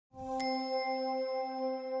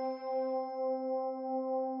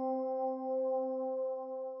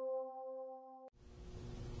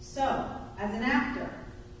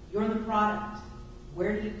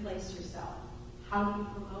how do you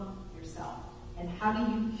promote yourself? And how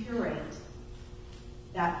do you curate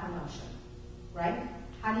that promotion, right?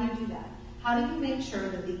 How do you do that? How do you make sure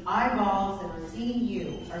that the eyeballs that are seeing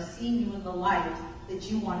you in the light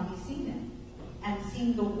that you want to be seen in? And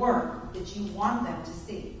seeing the work that you want them to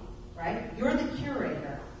see, right? You're the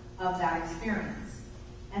curator of that experience.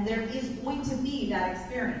 And there is going to be that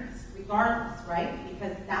experience, regardless, right?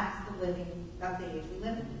 Because that's the age we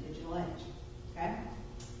live in, the digital age, okay?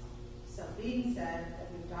 So being said that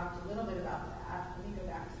we've talked a little bit about that, let me go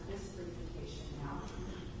back to this presentation now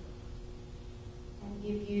and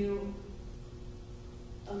give you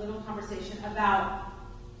a little conversation about,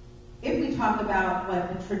 if we talk about what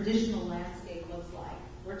a traditional landscape looks like,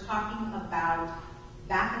 we're talking about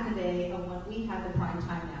back in the day of when we had the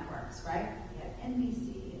primetime networks, right? We had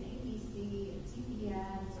NBC and ABC and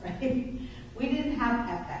CBS, right? We didn't have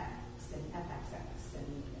FX and FXX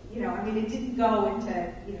and, it didn't go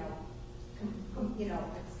into,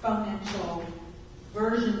 exponential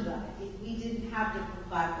versions of it. We didn't have different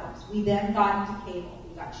platforms. We then got into cable.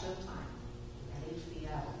 We got Showtime. We got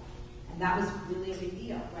HBO. And that was really a big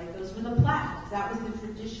deal, right? Those were the platforms. That was the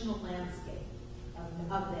traditional landscape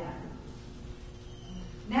of them.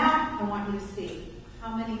 Now I want you to see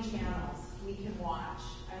how many channels we can watch.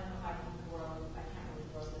 I don't know if I can't really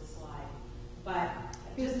grow this slide, but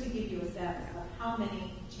just to give you a sense of how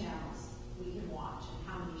many channels we can watch and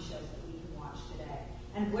how many shows that we can watch today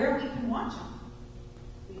and where we can watch them.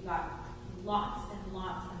 We've got lots and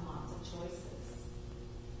lots and lots of choices.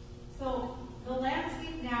 So the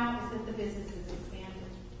landscape now is that the business is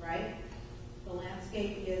expanded, right? The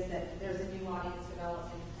landscape is that there's a new audience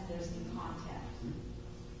developing and there's new content.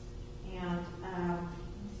 And let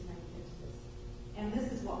me see if I can get to this. And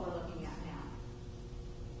this is what we're looking at now.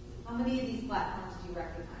 How many of these platforms do you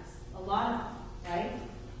recognize? A lot of them, right?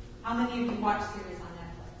 How many of you watch series on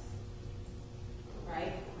Netflix?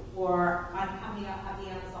 Right? Or how many have the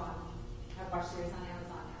Amazon? I've watched series on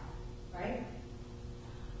Amazon now, right?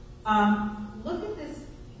 Look at this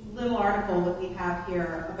little article that we have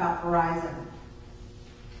here about Verizon.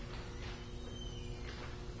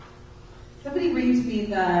 Somebody read to me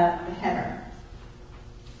the header.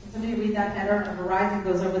 Can somebody read that header? Verizon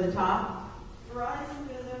goes over the top. Verizon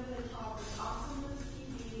goes over the top with Awesomeness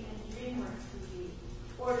TV and DreamWorks TV,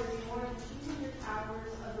 ordering more than 200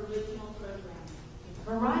 hours of original programming.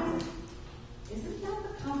 Verizon. Isn't that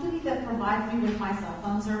the company that provides me with my cell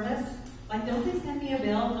phone service? Like, don't they send me a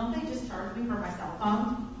bill? Don't they just charge me for my cell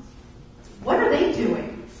phone? What are they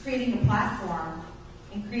doing? Creating a platform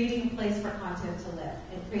and creating a place for content to live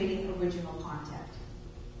and creating original content.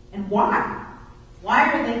 And why?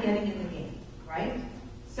 Why are they getting in the game, right?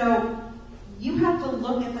 So you have to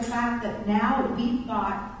look at the fact that now we've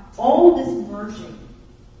got all this merging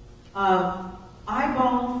of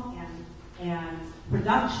eyeballs and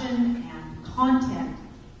production and content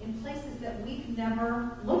in places that we've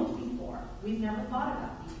never looked before. We've never thought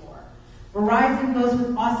about before. Verizon goes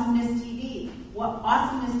with Awesomeness TV. Well,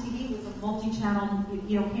 Awesomeness TV was a multi-channel,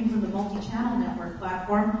 came from the multi-channel network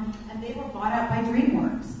platform, and they were bought out by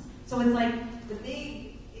DreamWorks. So it's like the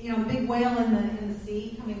big whale in the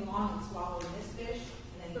sea coming along and swallowing this fish,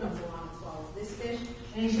 and then he comes along and swallows this fish,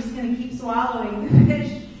 and he's just going to keep swallowing the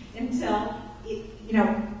fish until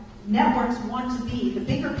networks want to be, the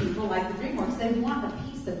bigger people like the DreamWorks, they want a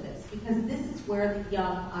piece of this because this is where the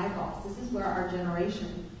young eyeballs, this is where our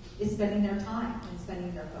generation is spending their time and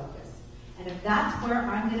spending their focus. And if that's where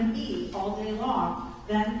I'm going to be all day long,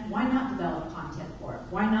 then why not develop content for it?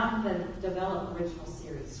 Why not develop original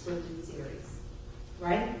series, scripted series,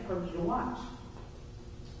 right, for me to watch?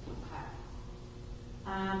 Okay.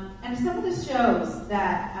 And some of the shows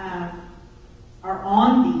that are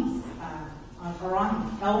on these,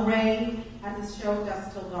 El Rey has a show,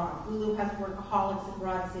 Dusk Till Dawn. Hulu has Workaholics in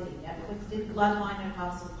Broad City. Netflix did Bloodline and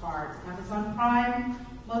House of Cards. Amazon Prime,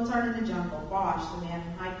 Mozart in the Jungle. Bosch, The Man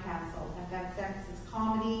in High Castle. FXX is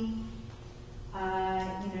comedy.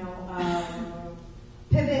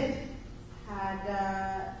 Pivot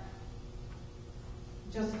had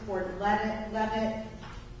Joseph Gordon-Levitt.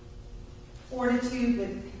 Fortitude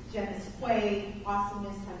with Dennis Quaid.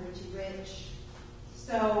 Awesomeness had Richie Rich.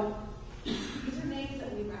 So these are names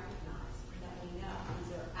that we recognize, that we know.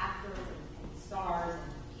 These are actors and stars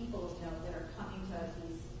and people that are coming to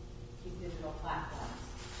these digital platforms.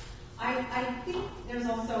 I think there's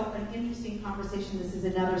also an interesting conversation. This is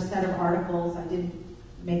another set of articles. I didn't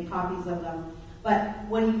make copies of them. But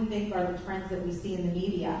what do you think are the trends that we see in the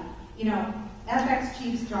media? FX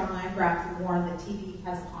chief John Landgraf warned that TV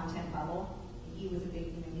has a content bubble. He was a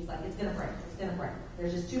big, he's like, it's going to break.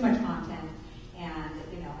 There's just too much content, and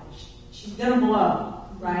she's going to blow,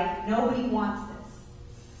 right? Nobody wants this.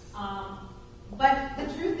 But the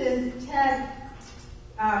truth is,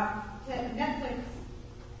 Netflix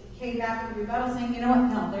came back with a rebuttal saying, you know what,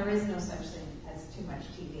 no, there is no such thing as too much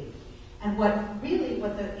TV. And what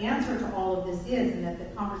the answer to all of this is, and that the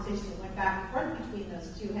conversation that went back and forth between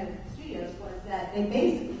those two head studios was that they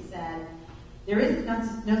basically said, there is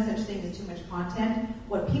no such thing as too much content.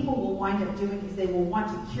 What people will wind up doing is they will want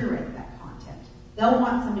to curate that content. They'll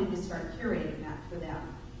want somebody to start curating that for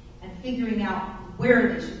them and figuring out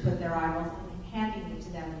where they should put their eyeballs and handing it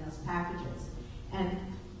to them in those packages. And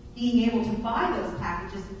being able to buy those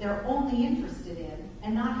packages that they're only interested in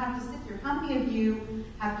and not have to sit through. How many of you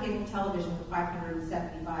have cable television with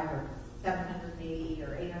 575 or 780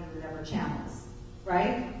 or 800 whatever channels,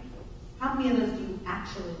 right? How many of those do you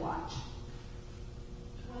actually watch?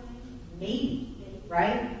 Maybe,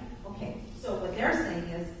 right? Okay, so what they're saying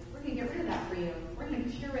is, we're going to get rid of that for you. We're going to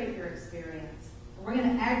curate your experience. And we're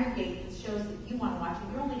going to aggregate the shows that you want to watch,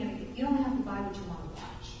 and you only have to buy what you want to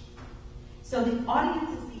watch. So the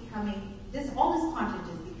audience is becoming, all this content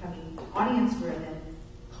is becoming audience-driven,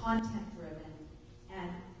 content-driven,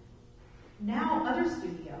 and now other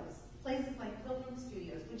studios, places like Pilgrim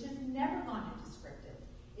Studios, which has never gone into scripted,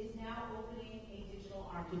 is now opening a digital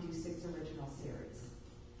arm to do 6 original series.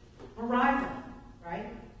 Verizon, right?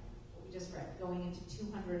 What we just read, going into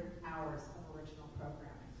 200 hours of original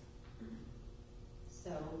programming.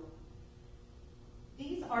 So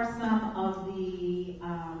these are some of the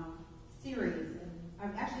series,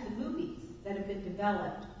 and actually the movies that have been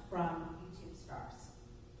developed from YouTube stars.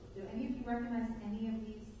 Do any of you recognize any of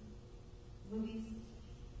these movies?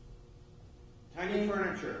 Tiny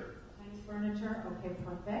Furniture. Tiny Furniture, okay,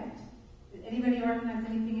 perfect. Did anybody recognize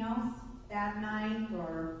anything else? Bad Night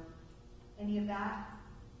or any of that?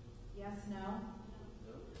 Yes, no?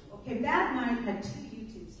 Okay, Bad Night had 2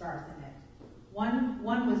 YouTube stars in it. One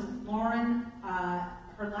was Lauren,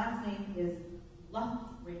 her last name is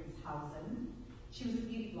Lufringshausen. She was a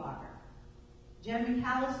beauty blogger. Jen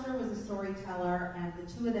McAllister was a storyteller, and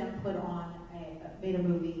the two of them made a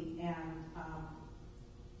movie and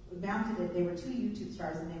mounted it. They were 2 YouTube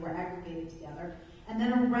stars, and they were aggregated together. And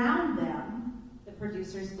then around them, the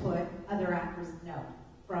producers put other actors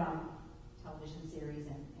from television series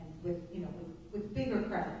and with bigger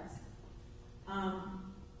credits.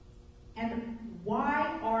 And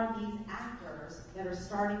why are these actors that are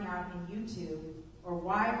starting out in YouTube, or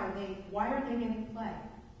why are they getting play?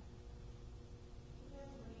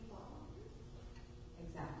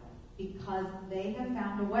 Exactly. Because they have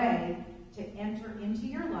found a way to enter into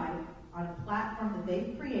your life on a platform that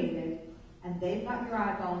they've created, and they've got your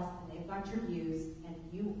eyeballs, and they've got your views, and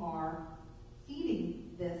you are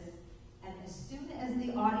feeding this. And as soon as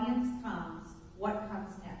the audience comes, what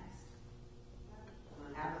comes next?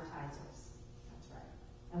 Advertisers. That's right.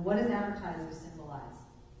 And what does advertisers symbolize?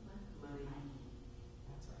 Money.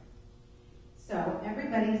 That's right. So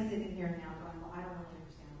everybody's sitting here now going, well, I don't really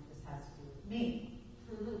understand what this has to do with me.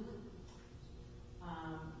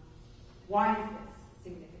 Why is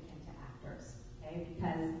this significant to actors? Okay,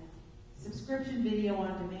 because subscription video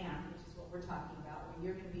on demand, which is what we're talking about, where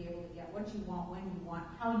you're going to be able to get what you want, when you want,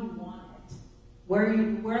 how you want it, where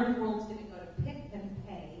the world's going to go to pick and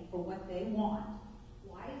pay for what they want.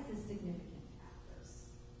 Why is this significant to actors?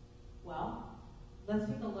 Well, let's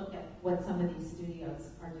take a look at what some of these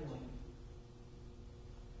studios are doing.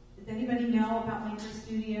 Does anybody know about Maker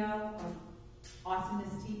Studio or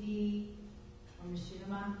Awesomeness TV or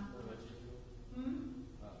Machinima?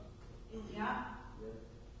 Yeah.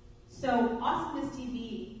 So Awesomeness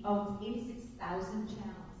TV owns 86,000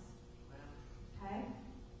 channels. Okay?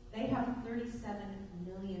 They have 37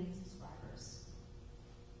 million subscribers.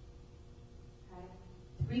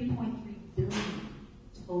 Okay? 3.3 billion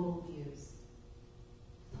total views.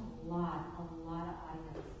 That's a lot of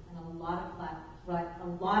audience and a lot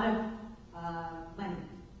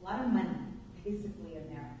of money basically in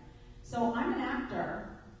there. So I'm an actor,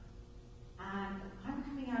 and I'm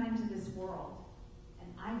coming out into this world, and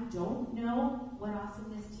I don't know what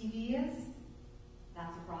Awesomeness TV is.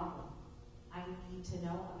 That's a problem. I need to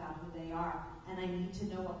know about who they are, and I need to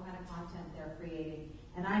know what kind of content they're creating,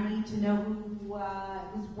 and I need to know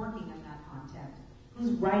who's working on that content,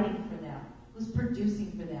 who's writing for them, who's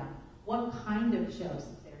producing for them, what kind of shows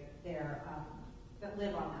that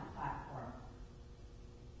live on that platform.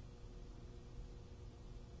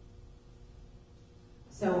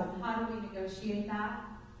 So how do we negotiate that?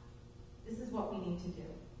 This is what we need to do.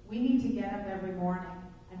 We need to get up every morning,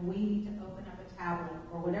 and we need to open up a tablet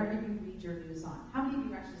or whatever you read your news on. How many of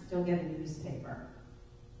you actually still get a newspaper?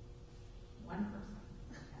 One person.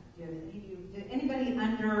 Did anybody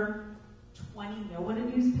under 20 know what a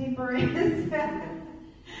newspaper is?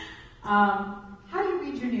 How do you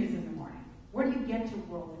read your news in the morning? Where do you get your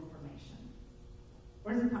world information?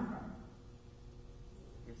 Where does it come from?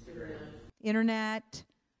 Internet,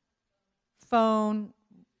 phone,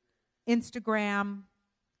 Instagram.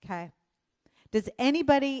 Okay. Does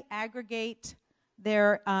anybody aggregate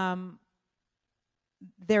their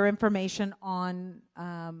information on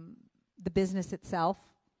the business itself?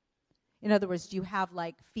 In other words, do you have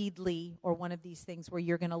like Feedly or one of these things where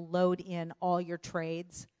you're going to load in all your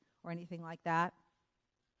trades or anything like that?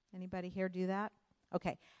 Anybody here do that?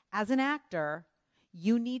 Okay. As an actor,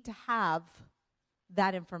 you need to have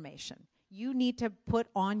that information. You need to put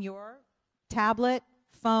on your tablet,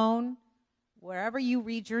 phone, wherever you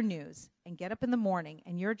read your news, and get up in the morning,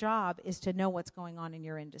 and your job is to know what's going on in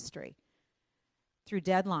your industry. Through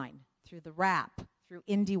Deadline, through The Wrap, through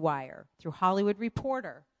IndieWire, through Hollywood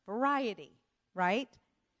Reporter, Variety, right?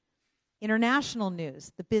 International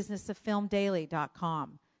news,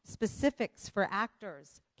 thebusinessofilmdaily.com. Specifics for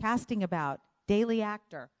actors, casting about, Daily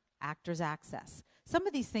Actor, Actors Access. Some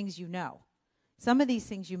of these things you know. Some of these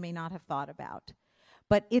things you may not have thought about.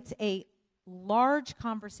 But it's a large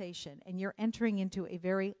conversation, and you're entering into a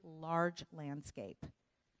very large landscape.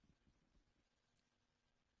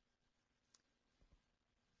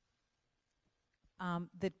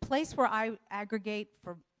 The place where I aggregate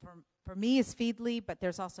for me is Feedly, but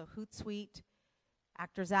there's also Hootsuite,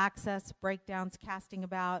 Actors Access, Breakdowns, Casting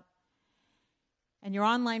About, and your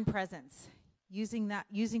online presence,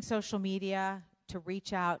 using social media to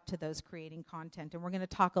reach out to those creating content. And we're going to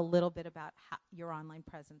talk a little bit about your online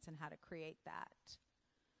presence and how to create that.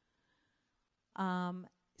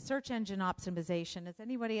 Search engine optimization. Has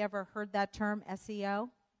anybody ever heard that term, SEO?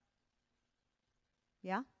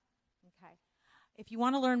 Yeah? Okay. If you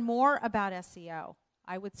want to learn more about SEO,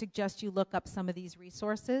 I would suggest you look up some of these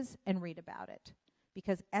resources and read about it.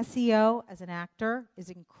 Because SEO as an actor is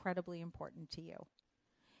incredibly important to you.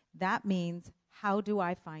 That means, how do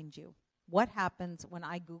I find you? What happens when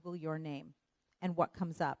I Google your name? And what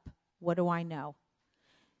comes up? What do I know?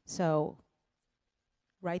 So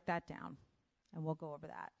write that down, and we'll go over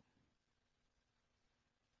that.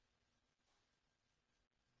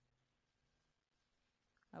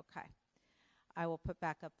 Okay. I will put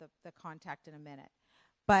back up the contact in a minute.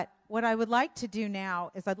 But what I would like to do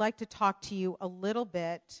now is I'd like to talk to you a little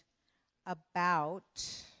bit about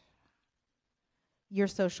your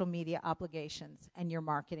social media obligations and your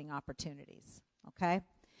marketing opportunities, okay?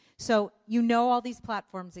 So you know all these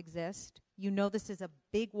platforms exist. You know this is a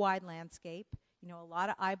big, wide landscape. You know a lot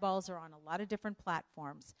of eyeballs are on a lot of different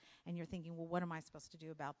platforms, and you're thinking, well, what am I supposed to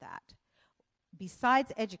do about that?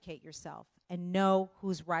 Besides educate yourself and know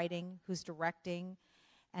who's writing, who's directing,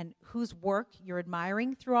 and whose work you're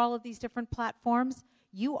admiring through all of these different platforms,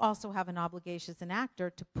 you also have an obligation as an actor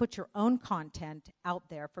to put your own content out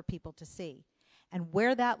there for people to see. And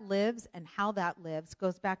where that lives and how that lives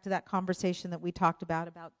goes back to that conversation that we talked about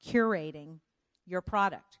curating your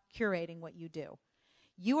product, curating what you do.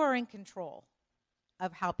 You are in control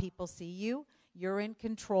of how people see you. You're in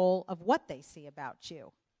control of what they see about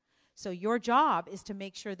you. So your job is to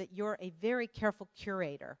make sure that you're a very careful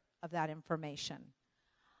curator of that information.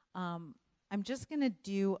 I'm just going to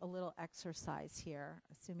do a little exercise here,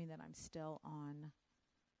 assuming that I'm still on.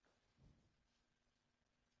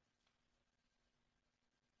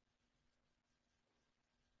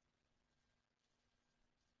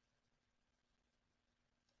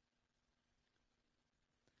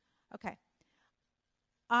 Okay.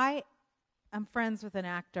 I am friends with an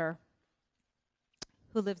actor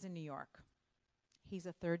who lives in New York. He's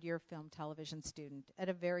a third-year film television student at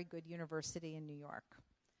a very good university in New York.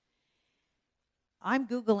 I'm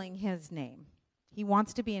Googling his name. He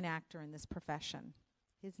wants to be an actor in this profession.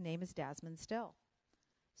 His name is Desmond Still.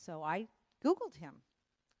 So I Googled him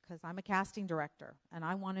because I'm a casting director and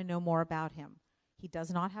I want to know more about him. He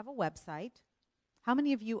does not have a website. How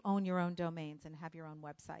many of you own your own domains and have your own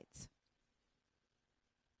websites?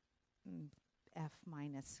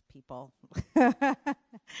 F- people.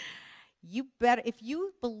 You better, if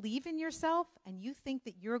you believe in yourself and you think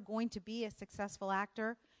that you're going to be a successful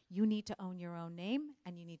actor, you need to own your own name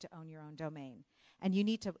and you need to own your own domain. And you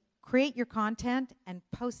need to create your content and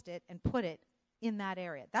post it and put it in that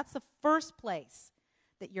area. That's the first place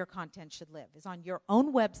that your content should live, is on your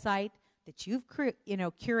own website that you've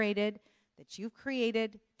curated, that you've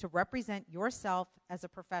created to represent yourself as a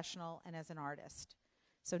professional and as an artist.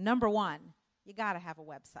 So number one, you got to have a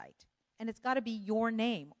website. And it's got to be your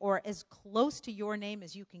name, or as close to your name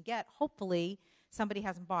as you can get. Hopefully, somebody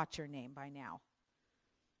hasn't bought your name by now.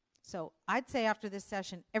 So I'd say after this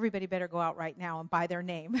session, everybody better go out right now and buy their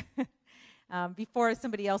name. before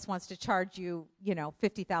somebody else wants to charge you,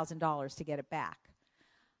 $50,000 to get it back.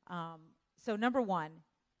 So number one,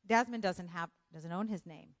 Desmond doesn't own his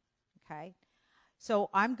name, okay? So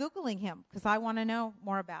I'm Googling him because I want to know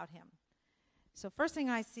more about him. So first thing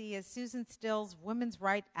I see is Susan Stills, women's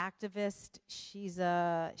rights activist. She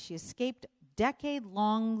escaped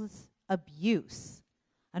decade-long abuse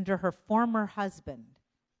under her former husband.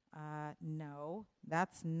 No,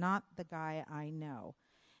 that's not the guy I know.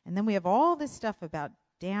 And then we have all this stuff about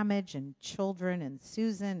damage and children and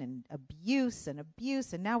Susan and abuse.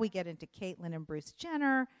 And now we get into Caitlyn and Bruce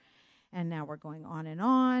Jenner. And now we're going on and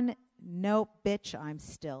on. Nope, bitch, I'm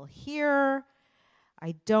still here.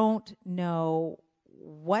 I don't know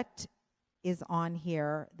what is on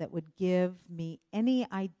here that would give me any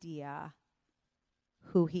idea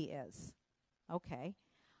who he is. Okay.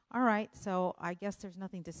 All right, so I guess there's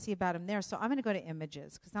nothing to see about him there. So I'm going to go to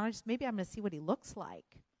images because now maybe I'm going to see what he looks like.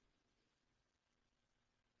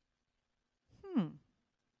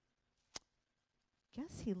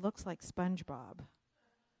 Guess he looks like SpongeBob.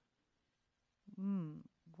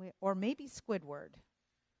 Or maybe Squidward.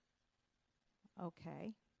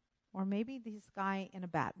 Okay. Or maybe this guy in a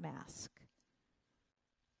bat mask.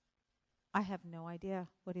 I have no idea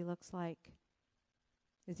what he looks like.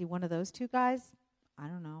 Is he one of those two guys? I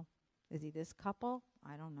don't know. Is he this couple?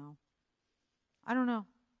 I don't know.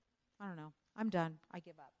 I'm done. I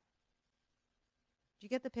give up. Do you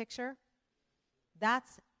get the picture?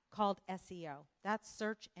 That's called SEO. That's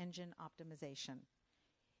search engine optimization.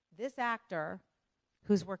 This actor,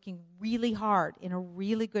 who's working really hard in a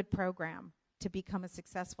really good program to become a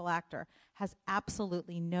successful actor, has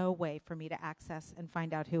absolutely no way for me to access and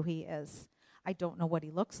find out who he is. I don't know what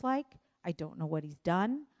he looks like. I don't know what he's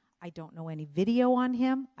done. I don't know any video on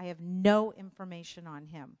him. I have no information on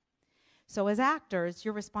him. So as actors,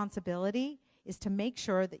 your responsibility is to make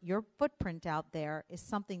sure that your footprint out there is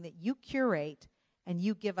something that you curate and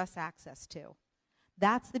you give us access to.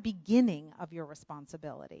 That's the beginning of your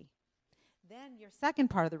responsibility. Then your second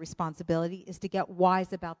part of the responsibility is to get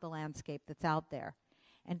wise about the landscape that's out there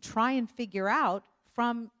and try and figure out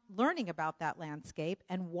from learning about that landscape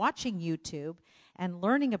and watching YouTube and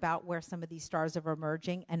learning about where some of these stars are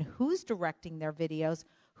emerging and who's directing their videos,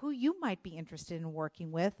 who you might be interested in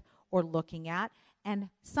working with or looking at, and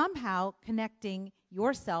somehow connecting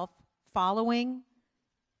yourself, following,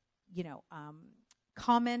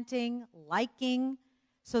 commenting, liking,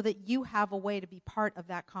 so that you have a way to be part of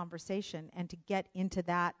that conversation and to get into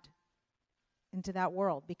that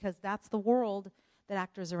world, because that's the world that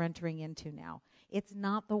actors are entering into now. It's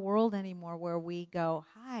not the world anymore where we go,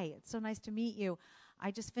 hi, it's so nice to meet you.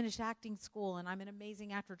 I just finished acting school and I'm an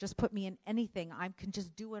amazing actor. Just put me in anything. I can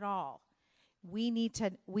just do it all. We need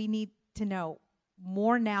to know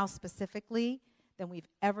more now specifically than we've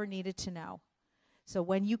ever needed to know. So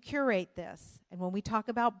when you curate this, and when we talk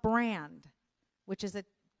about brand, which is a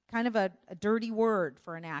kind of a dirty word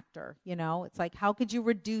for an actor, it's like, how could you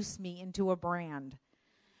reduce me into a brand?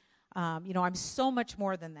 I'm so much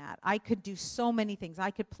more than that. I could do so many things.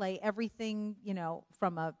 I could play everything,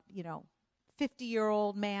 from a,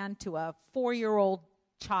 50-year-old man to a 4-year-old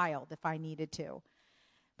child if I needed to.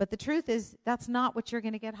 But the truth is, that's not what you're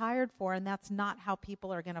going to get hired for, and that's not how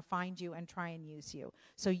people are going to find you and try and use you.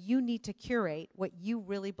 So you need to curate what you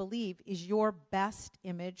really believe is your best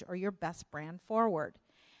image or your best brand forward.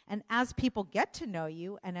 And as people get to know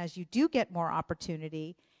you, and as you do get more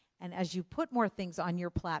opportunity, and as you put more things on your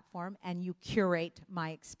platform and you curate my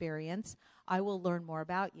experience, I will learn more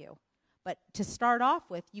about you. But to start off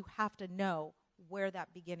with, you have to know where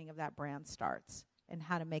that beginning of that brand starts and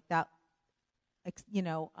how to make that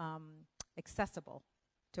accessible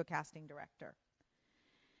to a casting director.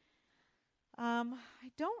 I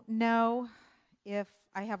don't know if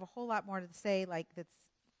I have a whole lot more to say, like that's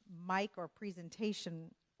mic or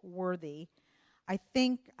presentation worthy. I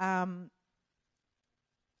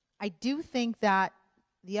do think that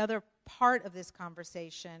the other part of this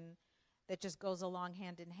conversation that just goes along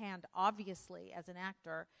hand in hand, obviously, as an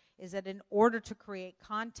actor, is that in order to create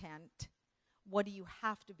content, what do you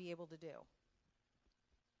have to be able to do?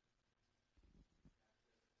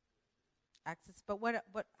 Access,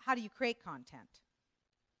 but how do you create content?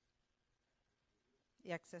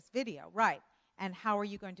 The access video, right. And how are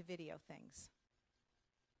you going to video things?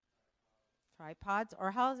 Tripods,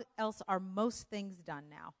 or how else are most things done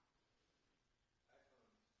now?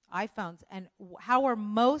 iPhones. And how are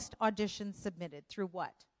most auditions submitted? Through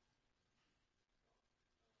what?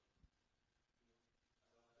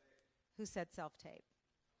 Who said self-tape?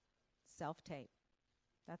 Self-tape.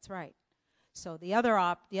 That's right. So the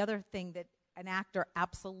other thing that an actor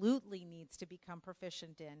absolutely needs to become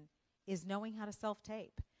proficient in is knowing how to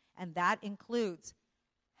self-tape. And that includes,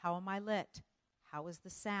 how am I lit? How is the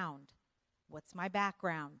sound? What's my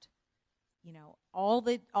background? You know, all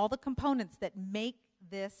the components that make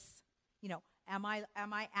this, you know, am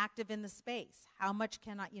I active in the space? How much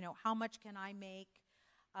can I make?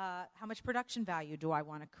 How much production value do I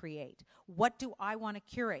want to create? What do I want to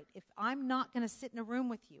curate? If I'm not going to sit in a room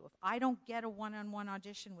with you, if I don't get a one-on-one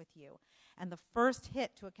audition with you, and the first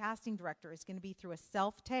hit to a casting director is going to be through a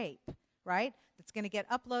self-tape, right? That's going to get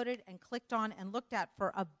uploaded and clicked on and looked at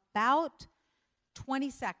for about 20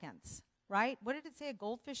 seconds, right? What did it say a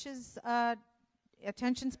goldfish's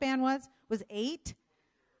attention span was? Was 8?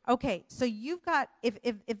 Okay, so you've got,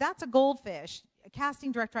 if that's a goldfish, a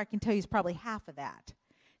casting director, I can tell you, is probably half of that,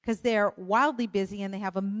 because they're wildly busy and they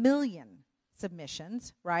have 1 million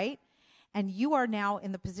submissions, right? And you are now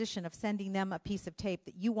in the position of sending them a piece of tape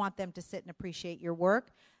that you want them to sit and appreciate your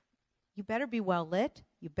work. You better be well lit,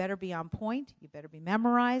 you better be on point, you better be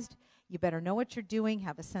memorized, you better know what you're doing,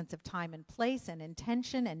 have a sense of time and place and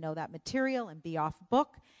intention, and know that material and be off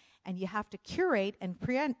book. And you have to curate and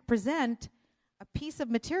present a piece of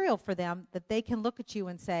material for them that they can look at you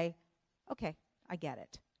and say, okay, I get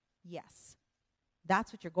it. Yes.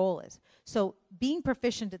 That's what your goal is. So being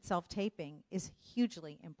proficient at self-taping is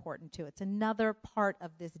hugely important too. It's another part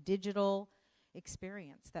of this digital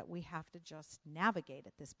experience that we have to just navigate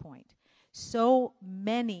at this point. So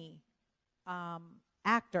many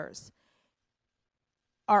actors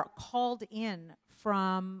are called in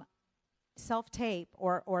from self-tape,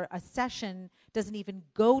 or a session doesn't even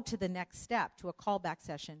go to the next step, to a callback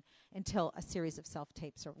session, until a series of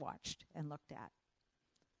self-tapes are watched and looked at.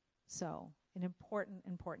 So an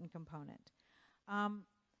important component. I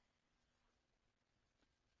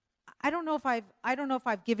don't know if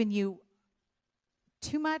I've given you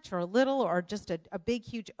too much or a little, or just a big,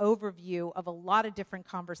 huge overview of a lot of different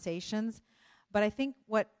conversations. But I think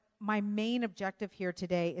what my main objective here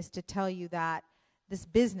today is to tell you that this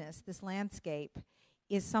business, this landscape,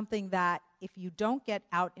 is something that if you don't get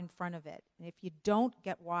out in front of it, and if you don't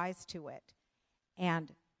get wise to it,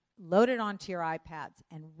 and load it onto your iPads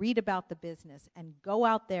and read about the business and go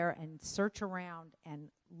out there and search around and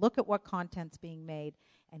look at what content's being made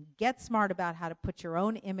and get smart about how to put your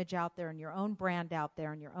own image out there and your own brand out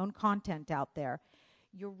there and your own content out there,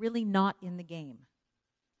 you're really not in the game.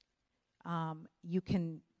 You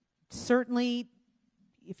can certainly,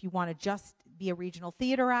 if you want to just be a regional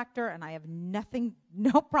theater actor, and I have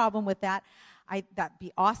no problem with that, that'd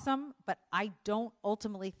be awesome, but I don't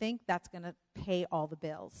ultimately think that's going to pay all the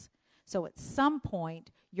bills. So at some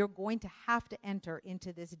point, you're going to have to enter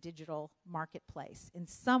into this digital marketplace in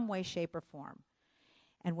some way, shape, or form.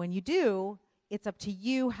 And when you do, it's up to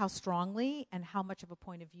you how strongly and how much of a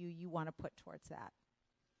point of view you want to put towards that.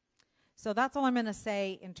 So that's all I'm going to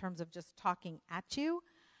say in terms of just talking at you.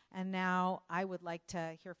 And now I would like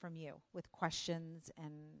to hear from you with questions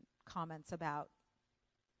and comments about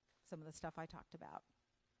some of the stuff I talked about.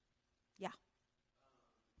 Yeah.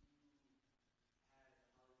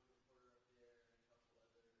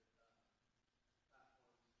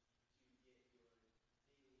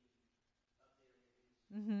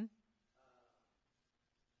 Mm-hmm.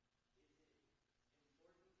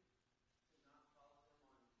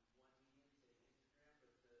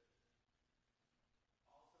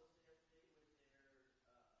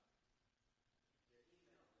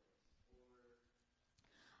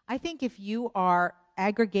 I think if you are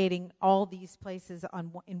aggregating all these places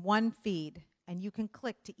in one feed, and you can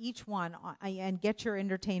click to each one and get your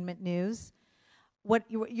entertainment news, what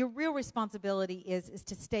your real responsibility is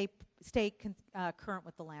to stay current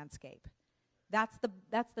with the landscape. That's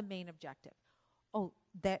the main objective. Oh,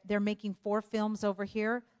 they're making 4 films over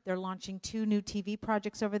here. They're launching 2 new TV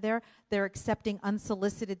projects over there. They're accepting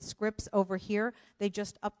unsolicited scripts over here. They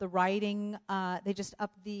just upped the writing. They just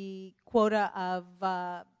upped the quota of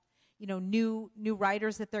new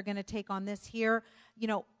writers that they're going to take on this here. You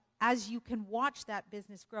know, as you can watch that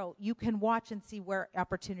business grow, you can watch and see where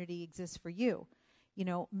opportunity exists for you. You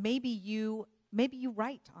know, maybe you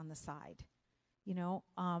write on the side. You know,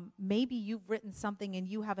 maybe you've written something and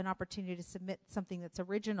you have an opportunity to submit something that's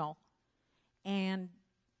original, and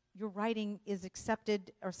your writing is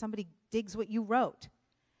accepted, or somebody digs what you wrote.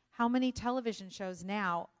 How many television shows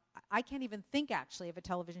now? I can't even think actually of a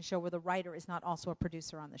television show where the writer is not also a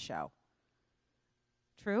producer on the show.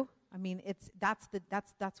 True? I mean, that's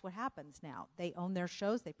what happens now. They own their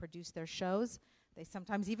shows, they produce their shows, they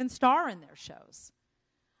sometimes even star in their shows.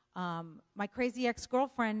 My Crazy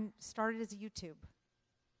Ex-Girlfriend started as a YouTube.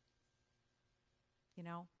 You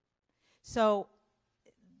know? So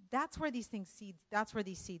that's where these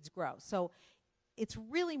seeds grow. So it's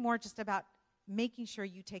really more just about making sure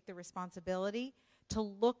you take the responsibility to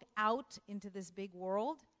look out into this big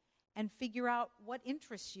world and figure out what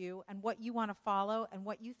interests you and what you want to follow and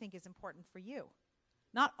what you think is important for you.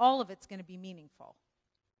 Not all of it's going to be meaningful.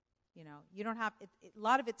 You know, you don't have, a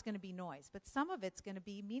lot of it's going to be noise, but some of it's going to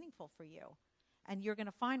be meaningful for you. And you're going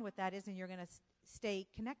to find what that is, and you're going to stay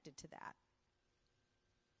connected to that.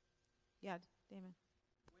 Yeah, Damon.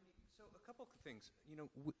 Wendy, so a couple of things. You know,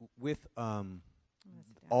 with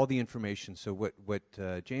all the information, so what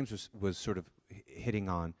James was sort of hitting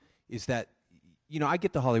on is that, you know, I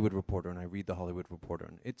get the Hollywood Reporter and I read the Hollywood Reporter,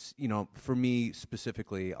 and it's, you know, for me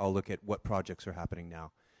specifically, I'll look at what projects are happening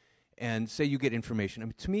now. And say you get information. I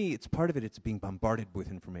mean, to me, it's part of it, it's being bombarded with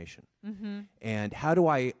information. Mm-hmm. And how do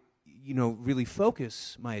I, you know, really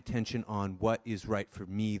focus my attention on what is right for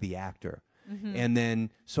me, the actor? Mm-hmm. And then,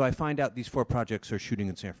 so I find out these 4 projects are shooting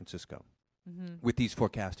in San Francisco with these 4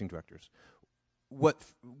 casting directors. What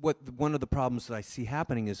one of the problems that I see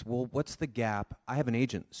happening is, well, what's the gap? I have an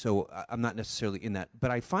agent, so I'm not necessarily in that, but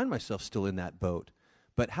I find myself still in that boat.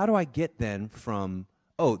 But how do I get then from,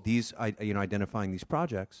 identifying these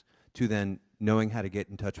projects to then knowing how to get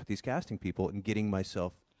in touch with these casting people and getting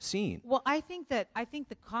myself seen? Well, I think the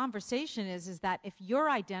conversation is that if you're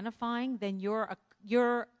identifying, then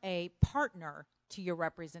you're a partner to your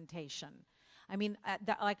representation. I mean,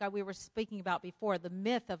 we were speaking about before, the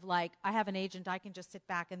myth of like, I have an agent, I can just sit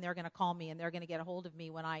back and they're going to call me and they're going to get a hold of me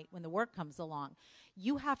when the work comes along.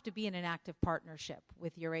 You have to be in an active partnership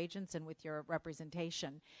with your agents and with your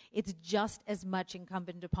representation. It's just as much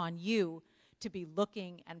incumbent upon you to be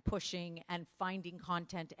looking and pushing and finding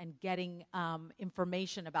content and getting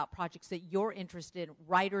information about projects that you're interested in,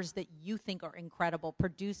 writers that you think are incredible,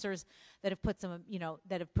 producers that have put some,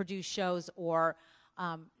 that have produced shows, or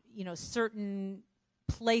certain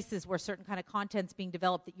places where certain kind of content's being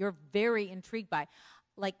developed that you're very intrigued by.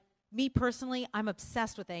 Like me personally, I'm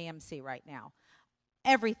obsessed with AMC right now.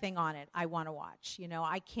 Everything on it I want to watch. You know,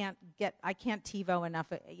 I can't TiVo enough.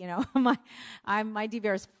 My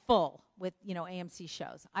DVR is full with AMC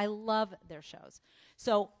shows. I love their shows.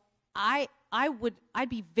 So I'd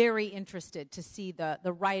be very interested to see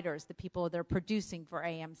the writers, the people that are producing for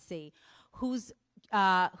AMC, who's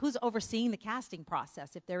overseeing the casting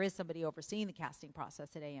process, if there is somebody overseeing the casting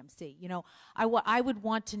process at AMC. I would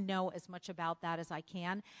want to know as much about that as I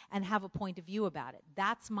can and have a point of view about it.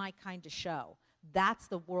 That's my kind of show. That's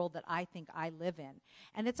the world that I think I live in.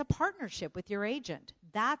 And it's a partnership with your agent.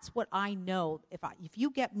 That's what I know. If you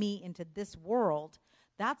get me into this world,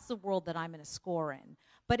 that's the world that I'm going to score in.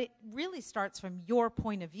 But it really starts from your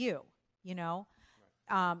point of view,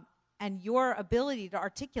 and your ability to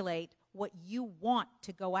articulate what you want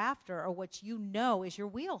to go after or what you know is your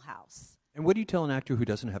wheelhouse. And what do you tell an actor who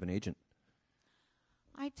doesn't have an agent?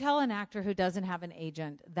 I tell an actor who doesn't have an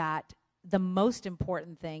agent that the most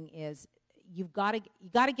important thing is you got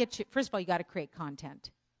to get first of all, you got to create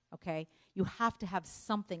content, okay? You have to have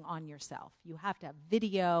something on yourself. You have to have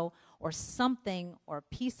video or something or a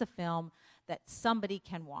piece of film that somebody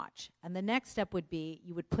can watch. And the next step would be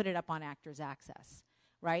you would put it up on Actors Access,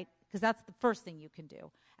 right? Because that's the first thing you can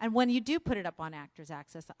do. And when you do put it up on Actors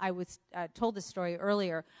Access, I was told this story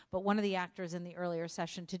earlier, but one of the actors in the earlier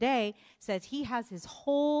session today says he has his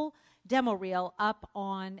whole demo reel up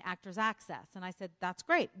on Actors Access. And I said, that's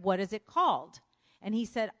great. What is it called? And he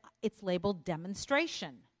said, it's labeled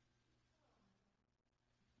Demonstration.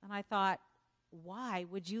 And I thought, why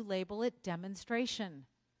would you label it Demonstration?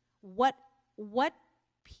 What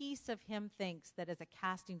piece of him thinks that as a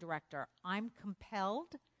casting director, I'm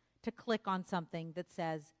compelled to click on something that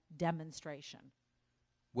says Demonstration?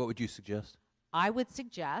 What would you suggest? I would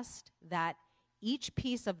suggest that each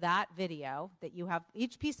piece of that video that you have,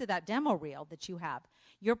 each piece of that demo reel that you have,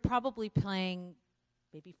 you're probably playing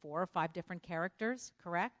maybe 4 or 5 different characters,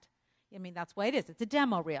 correct? I mean, that's what it is. It's a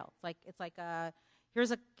demo reel. It's like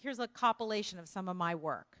here's a compilation of some of my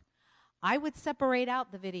work. I would separate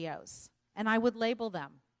out the videos and I would label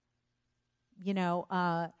them.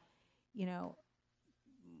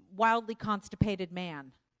 Wildly constipated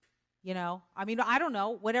man. I mean, I don't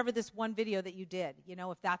know, whatever this one video that you did,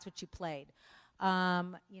 if that's what you played.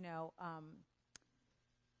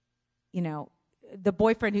 The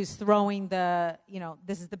boyfriend who's throwing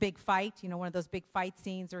this is the big fight, one of those big fight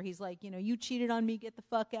scenes where he's like, you cheated on me, get the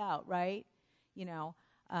fuck out, right?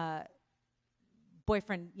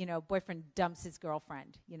 Boyfriend dumps his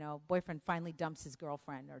girlfriend, boyfriend finally dumps his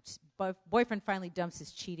girlfriend, or boyfriend finally dumps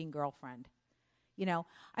his cheating girlfriend.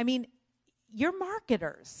 I mean, you're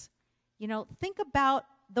marketers. Think about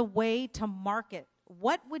the way to market.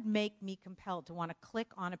 What would make me compelled to want to click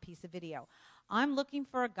on a piece of video? I'm looking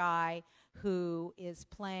for a guy who is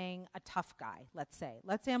playing a tough guy, let's say.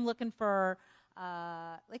 Let's say I'm looking for,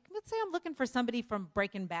 let's say I'm looking for somebody from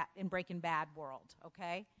Breaking Bad world,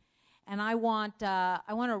 okay? And I want a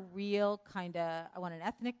real I want an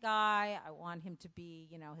ethnic guy. I want him to be,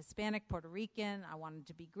 Hispanic, Puerto Rican. I want him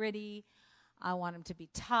to be gritty. I want him to be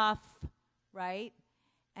tough, right?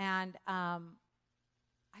 And I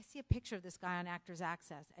see a picture of this guy on Actors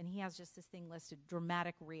Access, and he has just this thing listed,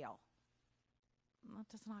 dramatic reel. Well,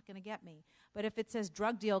 that's not going to get me. But if it says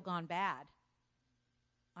drug deal gone bad,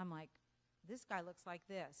 I'm like, this guy looks like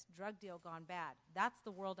this, drug deal gone bad. That's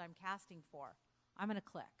the world I'm casting for. I'm going to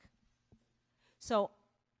click. So,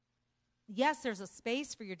 yes, there's a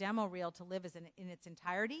space for your demo reel to live in its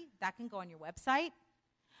entirety. That can go on your website.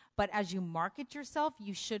 But as you market yourself,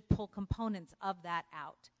 you should pull components of that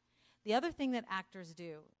out. The other thing that actors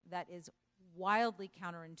do that is wildly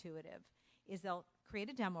counterintuitive is they'll create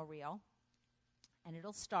a demo reel, and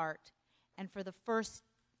it'll start, and for the first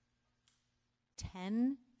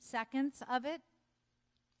 10 seconds of it,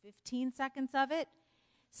 15 seconds of it,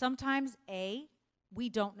 sometimes, we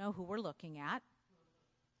don't know who we're looking at,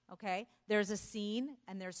 okay? There's a scene,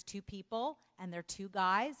 and there's two people, and they're two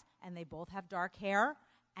guys, and they both have dark hair,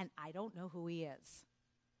 and I don't know who he is.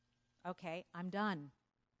 Okay, I'm done,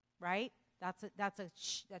 right? That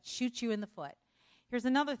shoots you in the foot. Here's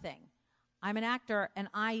another thing. I'm an actor, and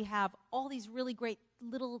I have all these really great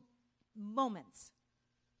little moments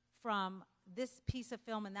from this piece of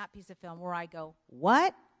film and that piece of film where I go,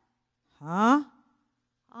 what? Huh?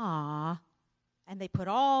 Ah. And they put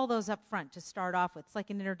all those up front to start off with. It's like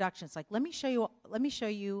an introduction. It's like, let me show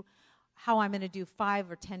you how I'm going to do 5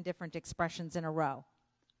 or 10 different expressions in a row.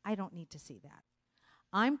 I don't need to see that.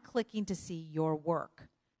 I'm clicking to see your work.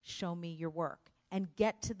 Show me your work. And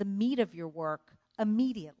get to the meat of your work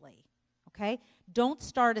immediately. Okay? Don't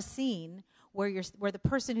start a scene where the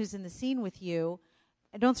person who's in the scene with you,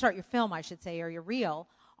 and don't start your film, I should say, or your reel,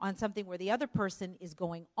 on something where the other person is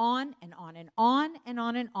going on and on and on and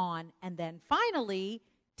on and on, and then finally,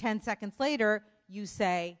 10 seconds later, you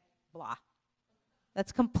say, blah.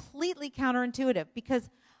 That's completely counterintuitive, because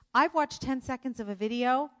I've watched 10 seconds of a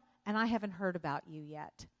video, and I haven't heard about you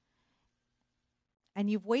yet. And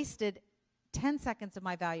you've wasted 10 seconds of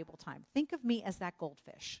my valuable time. Think of me as that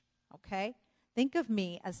goldfish, okay? Think of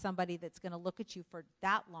me as somebody that's going to look at you for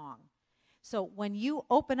that long. So when you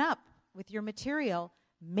open up with your material,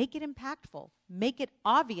 make it impactful. Make it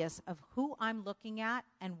obvious of who I'm looking at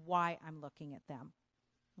and why I'm looking at them,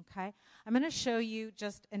 okay? I'm going to show you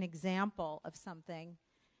just an example of something.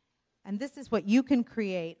 And this is what you can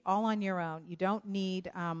create all on your own. You don't need,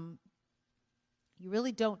 you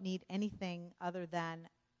really don't need anything other than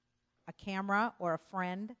a camera or a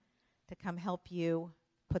friend to come help you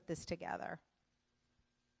put this together.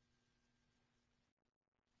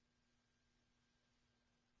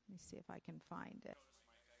 Let me see if I can find it.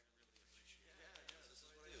 This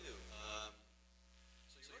is what I do.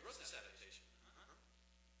 So you wrote this adaptation.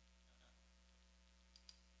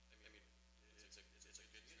 I mean, it's a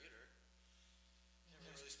good theater.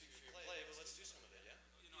 Can't really speak for your play, but let's do some of it, yeah?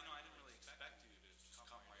 I didn't really expect you to just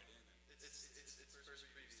come right in. It's first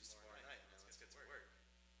previews tomorrow night. Now let's get to work.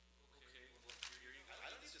 Okay, well, here you go.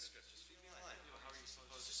 I don't need the script. Just feed me a line. How are you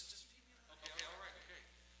supposed to? Just feed me a line. Okay, all right, okay.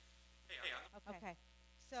 Hey, Okay.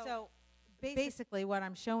 So basically what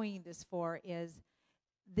I'm showing you this for is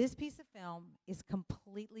this piece of film is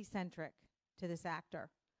completely centric to this actor.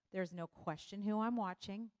 There's no question who I'm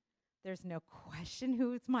watching. There's no question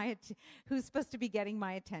who's supposed to be getting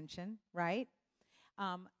my attention, right?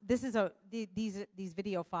 This is these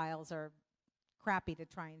video files are crappy to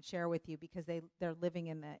try and share with you because they're living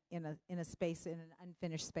in a space, in an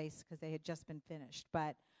unfinished space, because they had just been finished,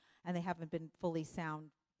 and they haven't been fully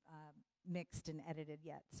sound mixed and edited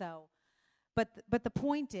yet. So, but the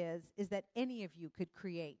point is that any of you could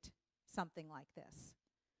create something like this.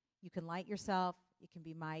 You can light yourself, you can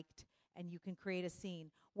be mic'd, and you can create a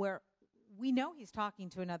scene where we know he's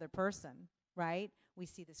talking to another person, right? We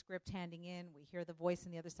see the script handing in, we hear the voice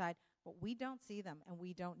on the other side, but we don't see them, and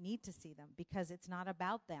we don't need to see them, because it's not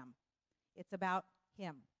about them. It's about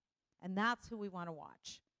him. And that's who we want to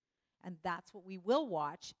watch. And that's what we will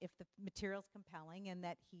watch if the material's compelling and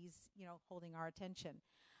that he's, holding our attention.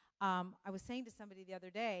 I was saying to somebody the other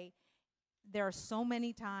day, there are so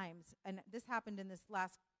many times, and this happened in this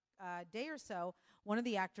last day or so, one of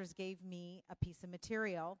the actors gave me a piece of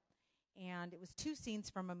material, and it was 2 scenes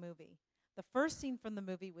from a movie. The first scene from the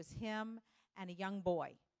movie was him and a young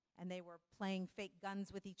boy, and they were playing fake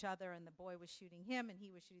guns with each other, and the boy was shooting him, and he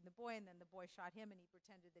was shooting the boy, and then the boy shot him, and he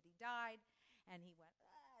pretended that he died, and he went,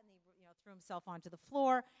 and he threw himself onto the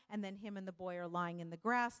floor, and then him and the boy are lying in the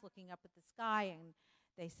grass looking up at the sky, and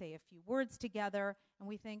they say a few words together, and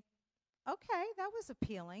we think, okay, that was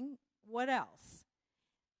appealing. What else?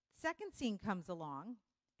 Second scene comes along,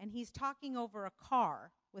 and he's talking over a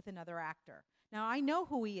car with another actor. Now, I know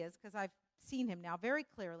who he is because I've seen him now very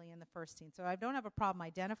clearly in the first scene, so I don't have a problem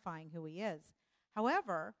identifying who he is.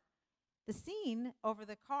 However, the scene over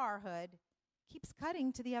the car hood keeps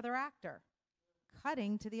cutting to the other actor,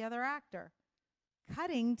 cutting to the other actor,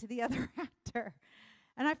 cutting to the other actor.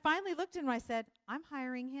 And I finally looked at him and I said, I'm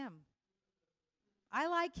hiring him. I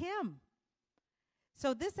like him.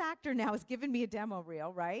 So this actor now has given me a demo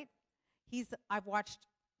reel, right? I've watched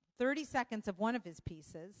 30 seconds of one of his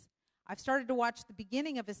pieces. I've started to watch the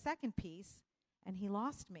beginning of his second piece, and he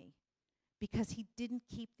lost me because he didn't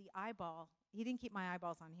keep my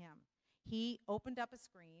eyeballs on him. He opened up a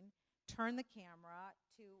screen, turned the camera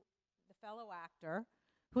to the fellow actor,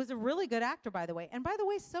 who's a really good actor, by the way. And by the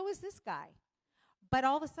way, so is this guy. But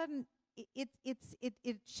all of a sudden, it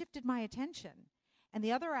shifted my attention. And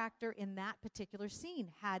the other actor in that particular scene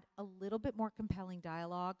had a little bit more compelling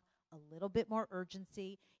dialogue, a little bit more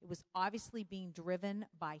urgency. It was obviously being driven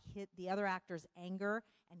by the other actor's anger,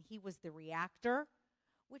 and he was the reactor,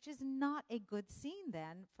 which is not a good scene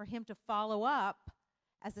then for him to follow up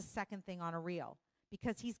as a second thing on a reel,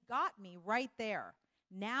 because he's got me right there.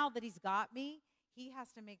 Now that he's got me, he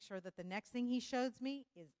has to make sure that the next thing he shows me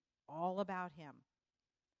is all about him.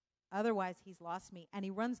 Otherwise, he's lost me. And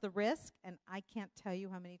he runs the risk, and I can't tell you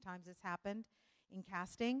how many times this happened in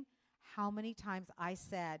casting, how many times I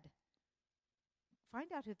said,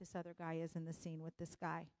 find out who this other guy is in the scene with this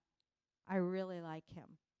guy. I really like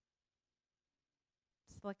him.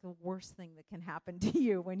 It's like the worst thing that can happen to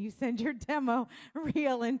you when you send your demo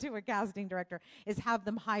reel into a casting director is have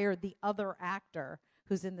them hire the other actor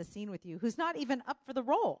who's in the scene with you, who's not even up for the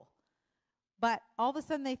role. But all of a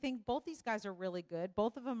sudden they think both these guys are really good.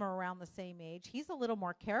 Both of them are around the same age. He's a little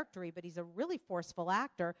more charactery, but he's a really forceful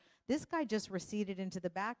actor. This guy just receded into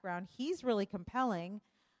the background. He's really compelling.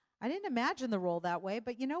 I didn't imagine the role that way,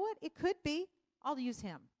 but you know what? It could be. I'll use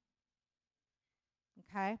him.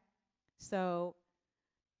 Okay? So,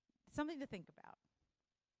 something to think about.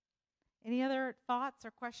 Any other thoughts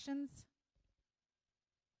or questions?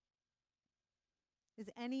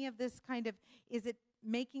 Is any of this is it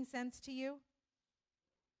making sense to you?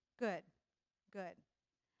 Good. Good.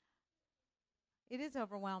 It is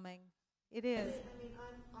overwhelming. It is. I mean,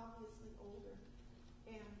 I'm obviously older,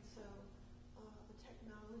 and so the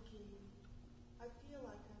technology, I feel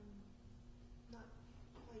like I'm not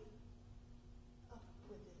quite up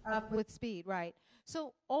with it. Up with speed, right.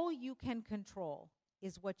 So all you can control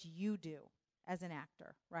is what you do as an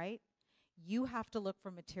actor, right? You have to look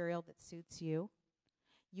for material that suits you.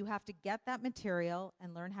 You have to get that material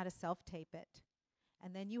and learn how to self-tape it.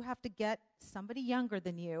 And then you have to get somebody younger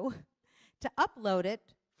than you to upload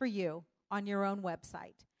it for you on your own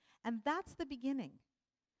website. And that's the beginning.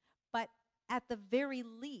 But at the very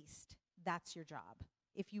least, that's your job.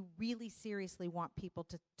 If you really seriously want people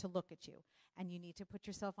to look at you. And you need to put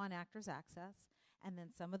yourself on Actors Access. And then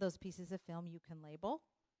some of those pieces of film you can label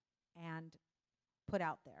and put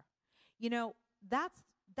out there. You know,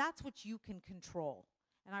 that's what you can control.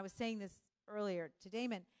 And I was saying this earlier to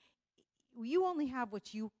Damon. You only have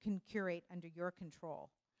what you can curate under your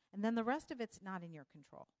control. And then the rest of it's not in your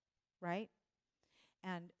control, right?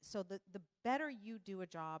 And so the better you do a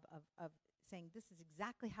job of saying, this is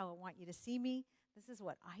exactly how I want you to see me, this is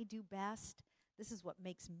what I do best, this is what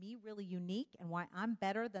makes me really unique and why I'm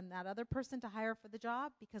better than that other person to hire for the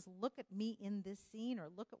job, because look at me in this scene or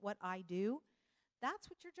look at what I do, that's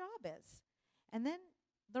what your job is. And then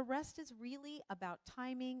the rest is really about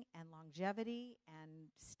timing and longevity and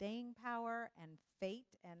staying power and fate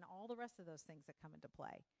and all the rest of those things that come into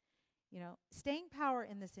play. You know, staying power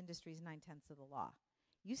in this industry is 9/10 of the law.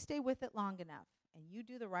 You stay with it long enough and you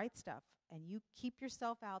do the right stuff and you keep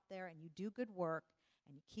yourself out there and you do good work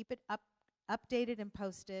and you keep it updated and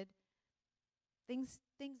posted, things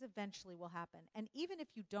eventually will happen. And even if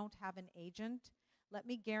you don't have an agent, let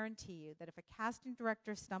me guarantee you that if a casting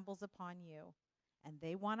director stumbles upon you and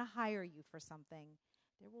they want to hire you for something,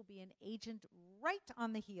 there will be an agent right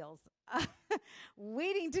on the heels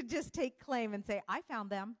waiting to just take claim and say, I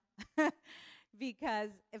found them.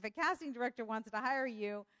 Because if a casting director wants to hire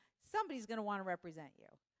you, somebody's going to want to represent you.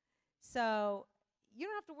 So you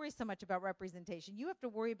don't have to worry so much about representation. You have to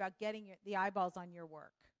worry about getting the eyeballs on your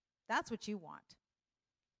work. That's what you want.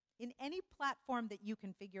 In any platform that you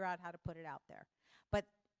can figure out how to put it out there. But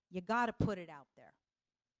you got to put it out there,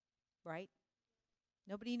 right?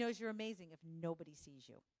 Nobody knows you're amazing if nobody sees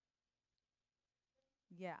you.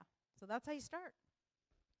 Yeah. So that's how you start.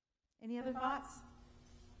 Any other thoughts?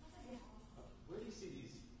 Where do you see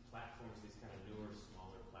these platforms, these kind of newer,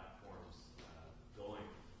 smaller platforms, going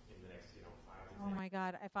in the next, 5 to 10 Oh my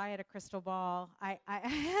God! If I had a crystal ball, I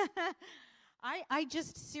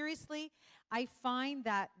just seriously, I find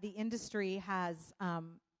that the industry has,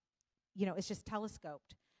 it's just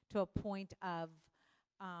telescoped to a point of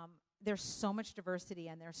there's so much diversity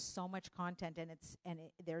and there's so much content, and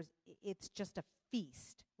it's just a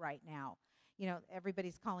feast right now.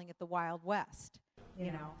 Everybody's calling it the Wild West.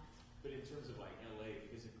 You know. But in terms of like LA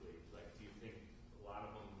physically, like, do you think a lot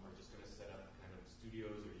of them are just going to set up kind of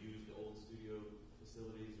studios or use the old studio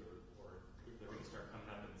facilities, or they're going to start coming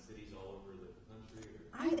up in cities all over the country?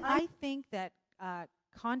 I think that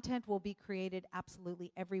content will be created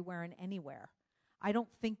absolutely everywhere and anywhere. I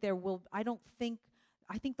think the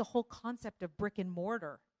whole concept of brick and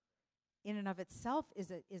mortar in and of itself is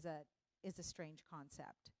a strange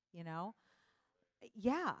concept,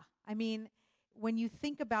 Yeah. I mean, when you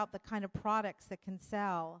think about the kind of products that can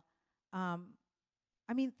sell,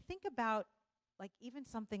 think about like even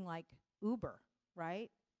something like Uber, right?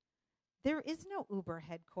 There is no Uber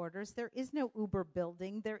headquarters. There is no Uber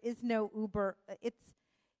building. There is no Uber. Do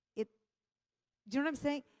you know what I'm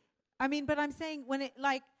saying? But I'm saying when it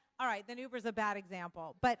like, all right, then Uber's a bad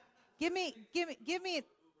example. But give me.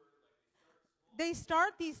 They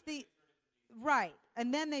start these right,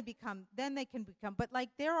 and then they can become. But like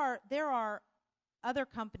there are other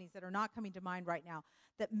companies that are not coming to mind right now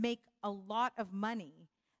that make a lot of money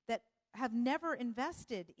that have never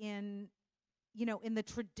invested in the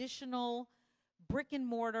traditional brick and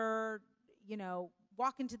mortar,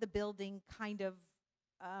 walk into the building kind of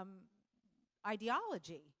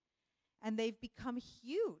ideology. And they've become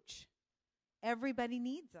huge. Everybody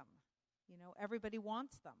needs them. Everybody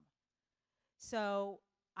wants them. So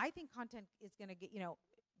I think content is going to get,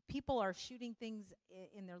 people are shooting things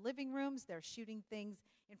in their living rooms. They're shooting things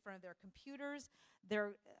in front of their computers.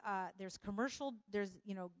 There's commercial. There's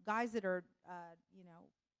guys that are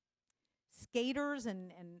skaters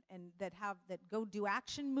and that go do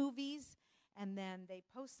action movies, and then they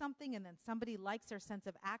post something, and then somebody likes their sense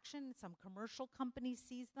of action. Some commercial company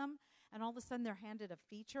sees them, and all of a sudden they're handed a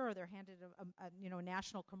feature or they're handed a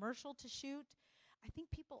national commercial to shoot. I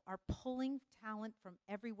think people are pulling talent from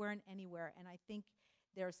everywhere and anywhere, and I think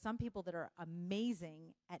there are some people that are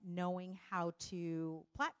amazing at knowing how to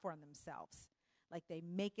platform themselves. Like they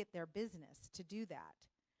make it their business to do that.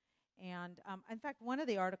 And in fact, one of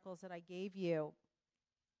the articles that I gave you,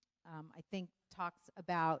 I think, talks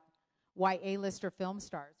about why A-lister film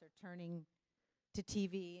stars are turning to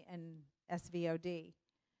TV and SVOD.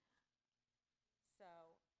 So,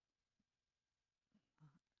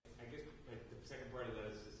 I guess like the second part of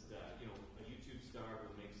that is just, a YouTube star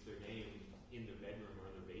who makes their name in their bedroom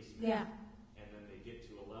or their basement. yeah. And then they get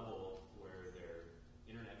to a level where they're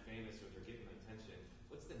internet famous or they're getting attention.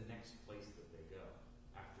 What's the next place that they go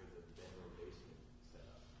after the bedroom basement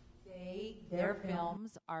setup? Their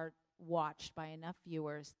films are watched by enough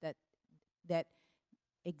viewers that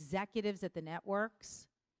executives at the networks,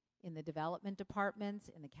 in the development departments,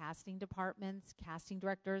 in the casting departments, casting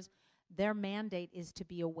directors, their mandate is to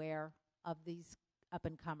be aware of these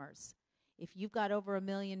up-and-comers. If you've got over 1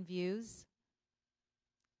 million views,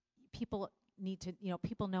 people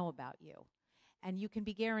know about you. And you can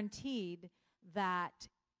be guaranteed that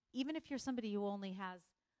even if you're somebody who only has,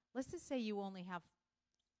 let's just say you only have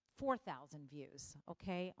 4,000 views,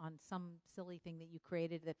 okay, on some silly thing that you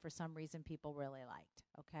created that for some reason people really liked,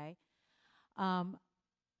 okay?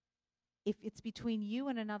 If it's between you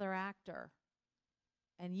and another actor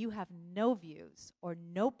and you have no views or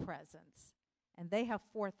no presence and they have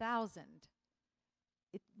 4,000,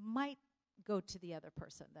 it might go to the other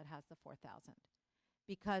person that has the 4,000,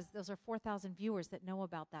 because those are 4,000 viewers that know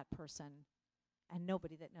about that person and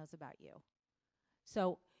nobody that knows about you.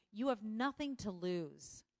 So you have nothing to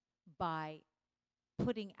lose by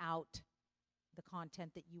putting out the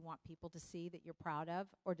content that you want people to see, that you're proud of,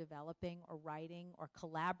 or developing, or writing, or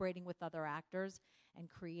collaborating with other actors and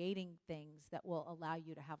creating things that will allow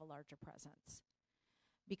you to have a larger presence.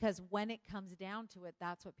 Because when it comes down to it,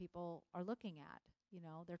 that's what people are looking at.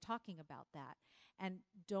 They're talking about that. And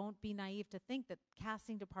don't be naive to think that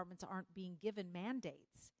casting departments aren't being given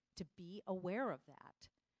mandates to be aware of that.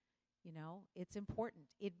 It's important.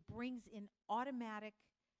 It brings in automatic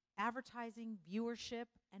advertising, viewership,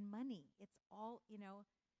 and money. It's all,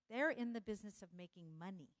 they're in the business of making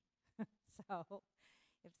money. So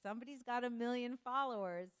if somebody's got 1 million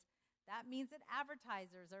followers, that means that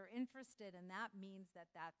advertisers are interested, and that means that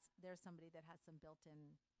there's somebody that has some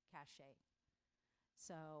built-in cachet.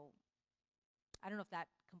 So I don't know if that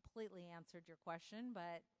completely answered your question,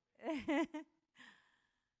 but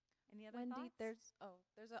any other Wendy, thoughts?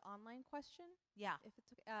 there's an online question. Yeah. If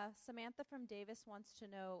it's okay. Samantha from Davis wants to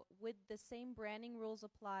know, would the same branding rules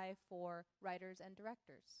apply for writers and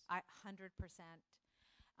directors? 100%.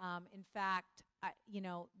 In fact,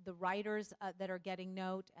 the writers that are getting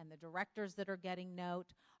note and the directors that are getting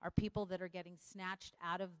note are people that are getting snatched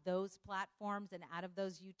out of those platforms and out of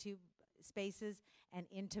those YouTube spaces and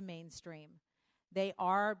into mainstream. They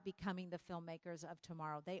are becoming the filmmakers of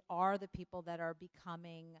tomorrow. They are the people that are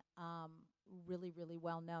becoming really, really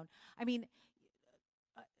well known. I mean,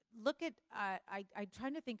 look at I'm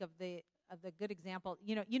trying to think of the good example.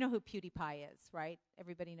 You know who PewDiePie is, right?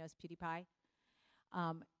 Everybody knows PewDiePie.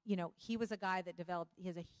 He was a guy that developed. He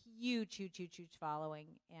has a huge following,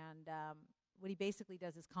 and what he basically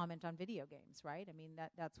does is comment on video games, right? I mean,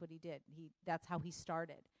 that's what he did. That's how he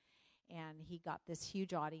started, and he got this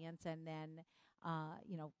huge audience, and then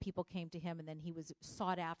people came to him, and then he was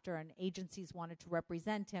sought after, and agencies wanted to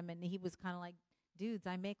represent him, and he was kind of like, dudes,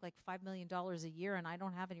 I make like $5 million a year and I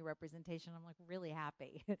don't have any representation. I'm like really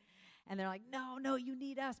happy. And they're like, no, you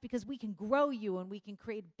need us because we can grow you and we can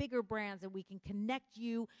create bigger brands and we can connect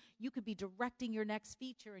you. You could be directing your next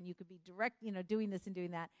feature and you could be doing this and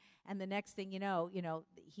doing that. And the next thing you know,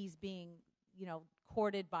 he's being,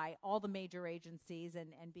 courted by all the major agencies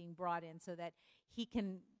and being brought in so that he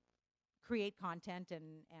can create content and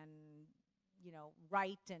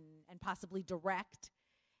write and possibly direct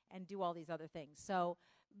and do all these other things. So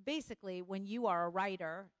basically, when you are a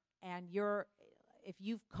writer and if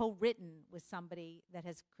you've co-written with somebody that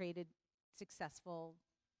has created successful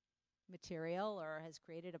material or has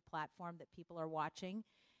created a platform that people are watching,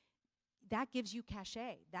 that gives you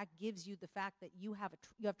cachet. That gives you the fact that you have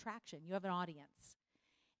traction, you have an audience.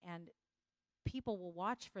 And people will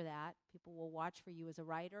watch for that. People will watch for you as a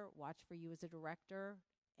writer, watch for you as a director,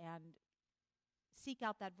 and seek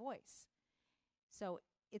out that voice. So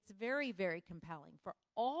it's very, very compelling for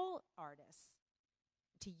all artists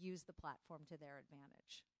to use the platform to their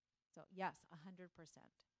advantage. So yes, 100%.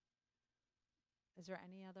 Is there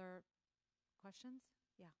any other questions?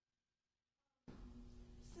 Yeah.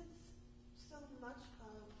 Since so much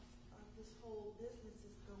of this whole business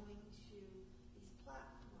is going to these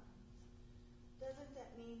platforms, doesn't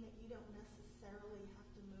that mean that you don't necessarily have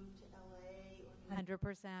to move to LA or 100%. You can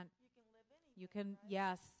live anywhere, You can, right?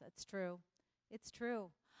 yes, that's true. It's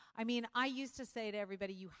true. I mean, I used to say to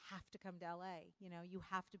everybody, you have to come to LA. You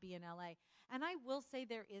have to be in LA. And I will say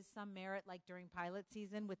there is some merit, like during pilot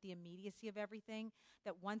season with the immediacy of everything,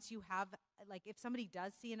 that once you have, like if somebody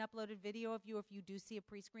does see an uploaded video of you, if you do see a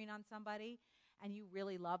pre-screen on somebody and you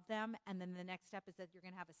really love them, and then the next step is that you're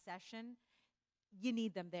going to have a session, you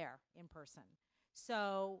need them there in person.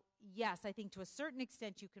 So, yes, I think to a certain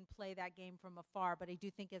extent you can play that game from afar, but I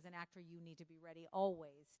do think as an actor you need to be ready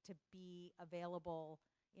always to be available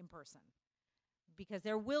in person. Because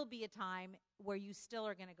there will be a time where you still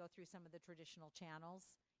are going to go through some of the traditional channels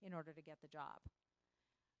in order to get the job.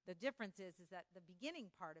 The difference is that the beginning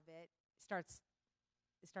part of it starts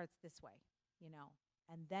this way,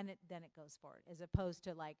 and then it goes forward, as opposed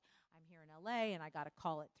to like, I'm here in LA and I got a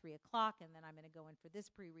call at 3:00 and then I'm going to go in for this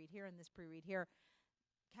pre-read here and this pre-read here.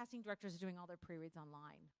 Casting directors are doing all their pre-reads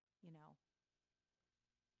online,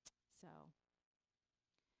 So,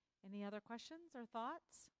 any other questions or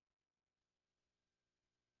thoughts?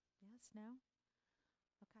 Yes, no?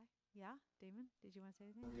 Okay. Yeah, Damon, did you want to say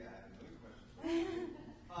anything? Yeah, I have another question.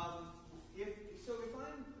 If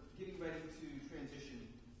I'm getting ready to transition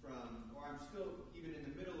from, or I'm still even in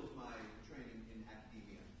the middle of my training in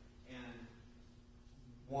academia, and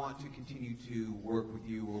want to continue to work with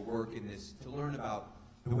you or work in this, to learn about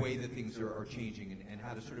the way that things are changing and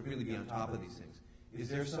how to sort of really be on top of these things, is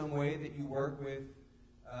there some way that you work with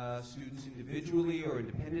students individually or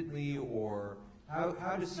independently, or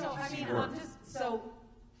how does CTC work? So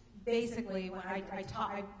basically, when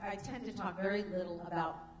I tend to talk very little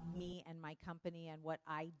about me and my company and what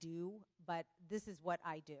I do, but this is what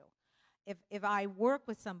I do. If I work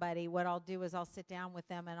with somebody, what I'll do is I'll sit down with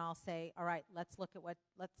them and I'll say, all right, let's look at what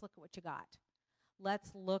you got.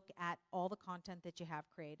 Let's look at all the content that you have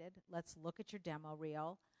created. Let's look at your demo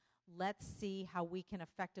reel. Let's see how we can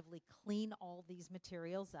effectively clean all these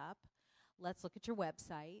materials up. Let's look at your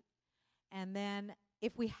website. And then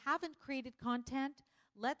if we haven't created content,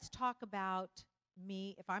 let's talk about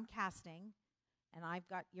me. If I'm casting and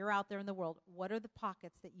you're out there in the world, what are the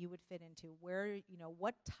pockets that you would fit into? Where,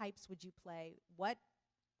 what types would you play?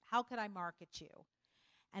 How could I market you?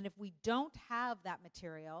 And if we don't have that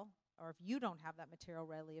material, or if you don't have that material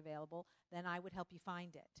readily available, then I would help you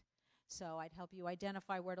find it. So I'd help you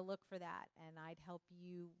identify where to look for that, and I'd help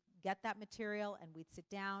you get that material, and we'd sit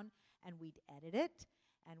down and we'd edit it,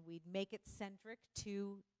 and we'd make it centric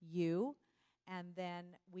to you, and then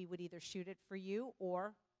we would either shoot it for you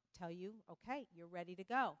or tell you, okay, you're ready to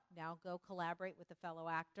go. Now go collaborate with a fellow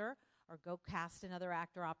actor or go cast another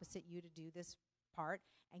actor opposite you to do this part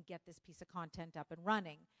and get this piece of content up and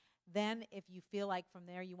running. Then if you feel like from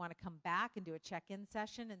there you want to come back and do a check-in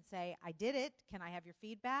session and say, I did it, can I have your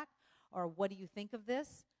feedback? Or what do you think of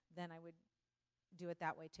this? Then I would do it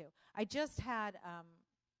that way too. I just had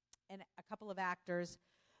a couple of actors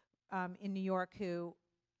in New York who,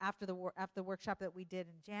 after the workshop that we did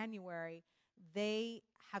in January, they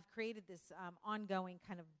have created this ongoing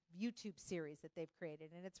kind of YouTube series that they've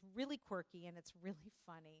created, and it's really quirky and it's really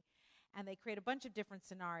funny. And they create a bunch of different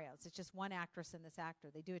scenarios. It's just one actress and this actor.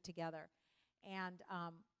 They do it together. And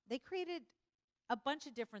they created a bunch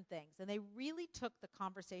of different things. And they really took the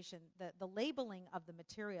conversation, the labeling of the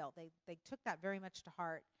material, they took that very much to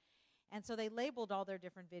heart. And so they labeled all their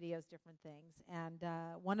different videos different things. And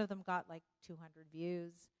one of them got like 200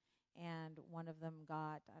 views. And one of them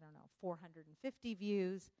got, 450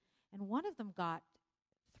 views. And one of them got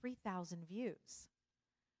 3,000 views.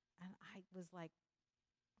 And I was like,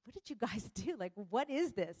 what did you guys do? Like, what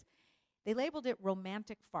is this? They labeled it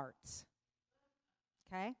romantic farts.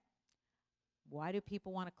 Okay? Why do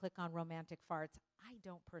people want to click on romantic farts? I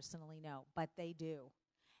don't personally know, but they do.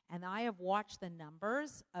 And I have watched the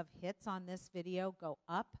numbers of hits on this video go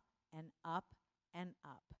up and up and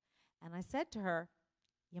up. And I said to her,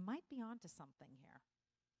 you might be onto something here,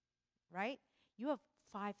 right? You have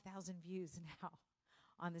 5,000 views now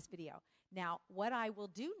on this video. Now, what I will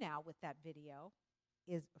do now with that video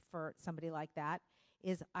is, for somebody like that,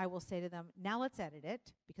 is I will say to them, now let's edit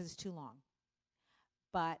it because it's too long.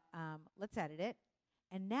 But let's edit it.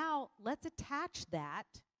 And now let's attach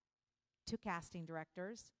that to casting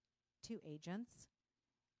directors, to agents,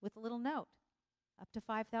 with a little note. Up to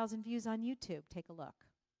 5,000 views on YouTube. Take a look.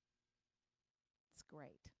 It's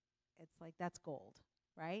great. It's like, that's gold,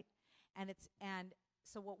 right? And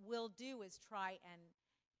so what we'll do is try, and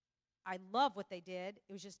I love what they did.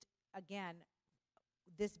 It was just, again,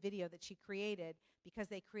 this video that she created, because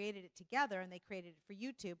they created it together and they created it for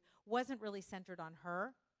YouTube, wasn't really centered on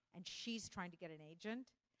her, and she's trying to get an agent.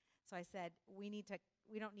 So I said, we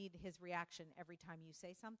don't need his reaction every time you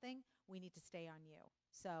say something. We need to stay on you.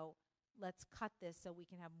 So let's cut this so we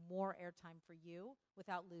can have more airtime for you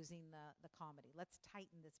without losing the comedy. Let's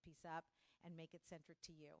tighten this piece up and make it centric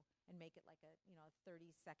to you and make it like a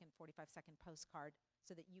 30-second, 45-second postcard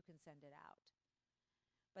so that you can send it out.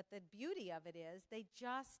 But the beauty of it is they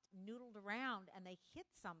just noodled around and they hit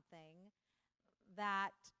something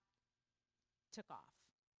that took off.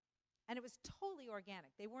 And it was totally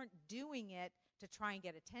organic. They weren't doing it to try and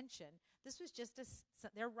get attention. This was just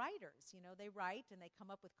they're writers, they write and they come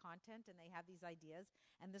up with content and they have these ideas,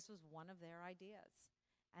 and this was one of their ideas.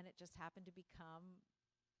 And it just happened to become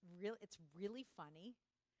it's really funny,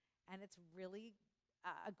 and it's really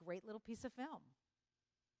a great little piece of film.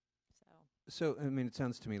 So, I mean, it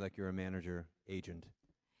sounds to me like you're a manager, agent,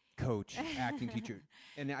 coach, acting teacher.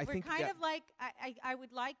 And I think kind of like, I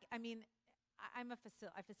would like, I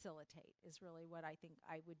facilitate is really what I think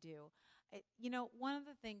I would do. One of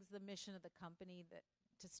the things, the mission of the company that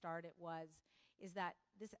to start it is that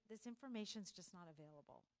this information's just not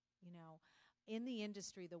available. In the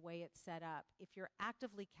industry, the way it's set up, if you're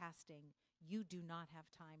actively casting, you do not have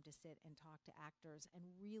time to sit and talk to actors and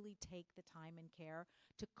really take the time and care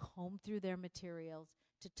to comb through their materials,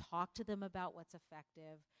 to talk to them about what's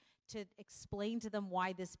effective, to explain to them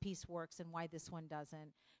why this piece works and why this one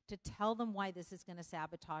doesn't, to tell them why this is going to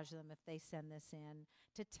sabotage them if they send this in,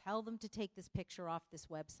 to tell them to take this picture off this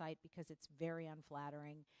website because it's very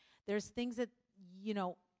unflattering. There's things that,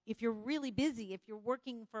 if you're really busy, if you're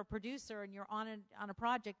working for a producer and you're on a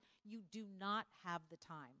project, you do not have the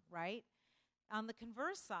time, right? On the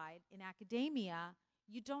converse side, in academia,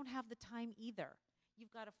 you don't have the time either.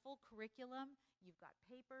 You've got a full curriculum, you've got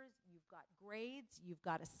papers, you've got grades, you've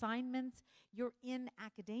got assignments. You're in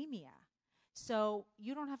academia. So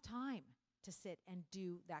you don't have time to sit and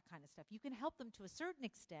do that kind of stuff. You can help them to a certain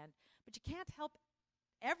extent, but you can't help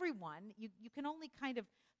everyone. You can only kind of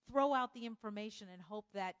throw out the information and hope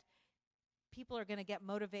that people are going to get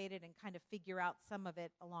motivated and kind of figure out some of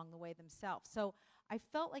it along the way themselves. So I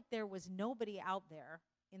felt like there was nobody out there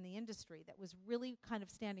in the industry that was really kind of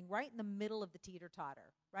standing right in the middle of the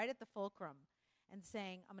teeter-totter, right at the fulcrum, and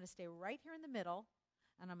saying, I'm going to stay right here in the middle,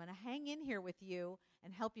 and I'm going to hang in here with you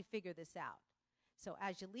and help you figure this out. So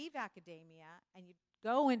as you leave academia and you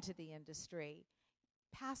go into the industry,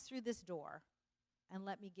 pass through this door and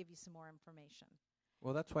let me give you some more information.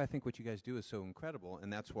 Well, that's why I think what you guys do is so incredible,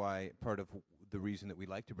 and that's why part of the reason that we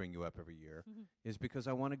like to bring you up every year is because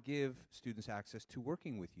I want to give students access to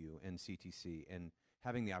working with you and CTC and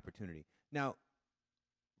having the opportunity. Now,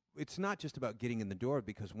 it's not just about getting in the door,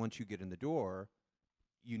 because once you get in the door,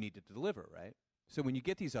 you need to deliver, right? So when you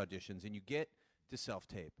get these auditions and you get to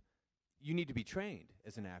self-tape, you need to be trained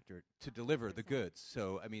as an actor to deliver the goods.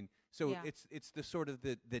 So, I mean, Yeah. it's the sort of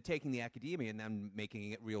the taking the academia and then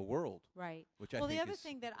making it real world. Right. Which I well, think the other is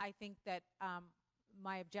thing that I think that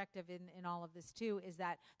my objective in all of this too is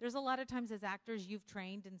that there's a lot of times as actors you've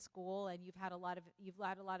trained in school and you've had a lot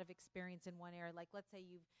of experience in one area. Like let's say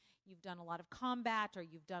you've done a lot of combat, or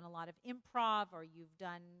you've done a lot of improv, or you've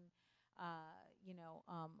done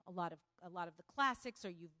a lot of the classics,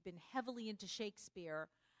 or you've been heavily into Shakespeare.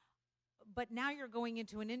 But now you're going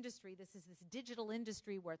into an industry, this digital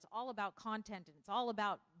industry where it's all about content and it's all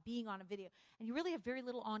about being on a video, and you really have very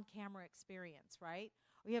little on-camera experience, right?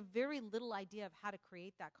 Or you have very little idea of how to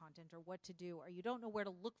create that content or what to do, or you don't know where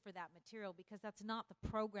to look for that material because that's not the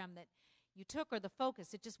program that you took or the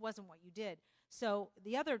focus. It just wasn't what you did. So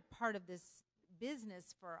the other part of this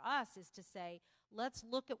business for us is to say, let's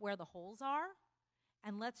look at where the holes are,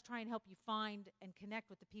 and let's try and help you find and connect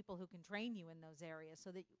with the people who can train you in those areas so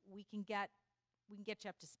that we can get you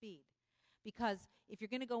up to speed. Because if you're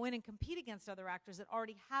going to go in and compete against other actors that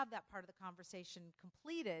already have that part of the conversation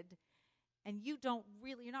completed, and you're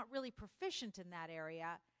not really proficient in that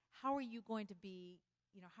area, how are you going to be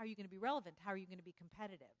relevant? How are you going to be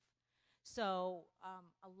competitive? So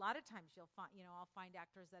a lot of times I'll find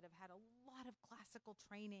actors that have had a lot of classical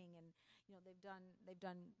training, and they've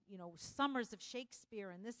done summers of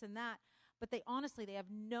Shakespeare and this and that, but they have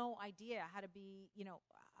no idea how to be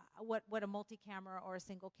what a multi-camera or a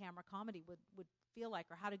single camera comedy would feel like,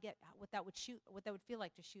 or what that would feel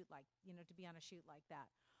like to shoot like to be on a shoot like that.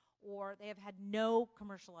 Or they have had no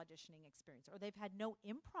commercial auditioning experience, or they've had no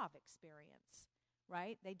improv experience,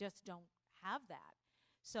 right? They just don't have that.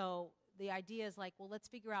 So the idea is like, well, let's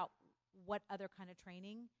figure out what other kind of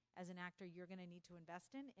training as an actor you're going to need to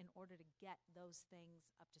invest in order to get those things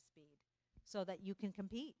up to speed so that you can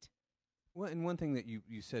compete. Well, and one thing that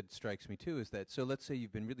you said strikes me too is that, so let's say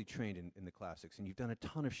you've been really trained in the classics and you've done a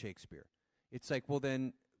ton of Shakespeare. It's like, well,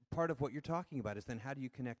 then part of what you're talking about is then how do you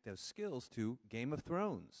connect those skills to Game of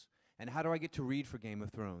Thrones? And how do I get to read for Game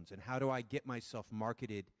of Thrones? And how do I get myself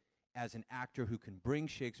marketed as an actor who can bring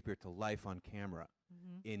Shakespeare to life on camera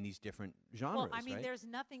in these different genres? Well, I mean, right? There's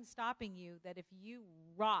nothing stopping you that if you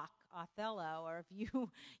rock Othello or if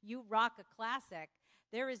you rock a classic,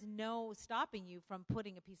 there is no stopping you from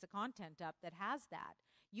putting a piece of content up that has that.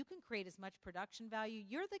 You can create as much production value.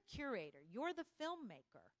 You're the curator. You're the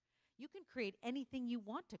filmmaker. You can create anything you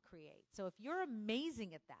want to create. So if you're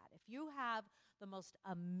amazing at that, if you have the most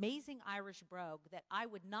amazing Irish brogue that I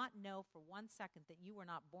would not know for 1 second that you were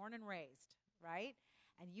not born and raised, right?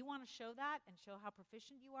 And you want to show that and show how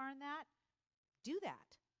proficient you are in that, do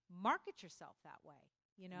that. Market yourself that way,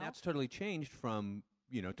 And that's totally changed from,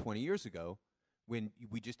 20 years ago when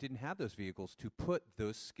we just didn't have those vehicles to put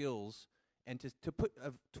those skills and to put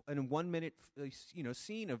in a 1 minute,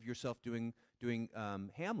 scene of yourself doing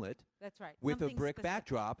Hamlet. That's right. With Something a brick specific.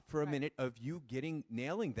 backdrop for a Right. minute of you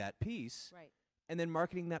nailing that piece. Right. And then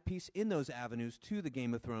marketing that piece in those avenues to the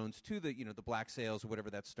Game of Thrones, to the the Black Sails or whatever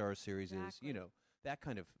that Star series Exactly. is, that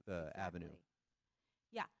kind of avenue. Exactly.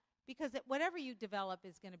 Yeah, because whatever you develop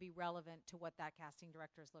is going to be relevant to what that casting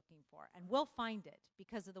director is looking for, and we'll find it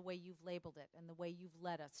because of the way you've labeled it and the way you've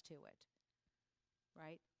led us to it.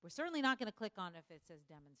 Right? We're certainly not going to click on if it says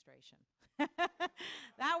demonstration.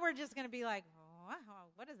 That we're just going to be like,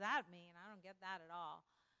 what does that mean? I don't get that at all.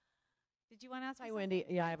 Did you want to ask me Hi, something? Wendy.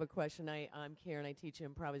 Yeah, I have a question. I'm Karen. I teach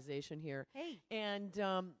improvisation here. Hey. And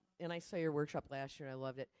I saw your workshop last year, and I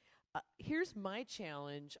loved it. Here's my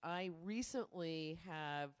challenge. I recently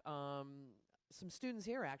have some students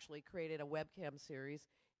here actually created a webcam series,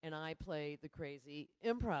 and I play the crazy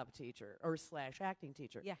improv teacher or / acting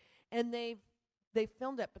teacher. Yeah. And they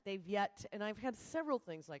filmed it, but they've yet, and I've had several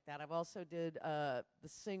things like that. I've also did the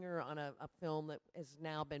singer on a film that has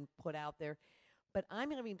now been put out there, but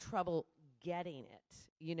I'm having trouble getting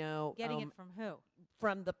it, Getting it from who?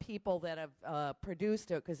 from the people that have produced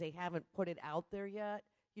it because they haven't put it out there yet.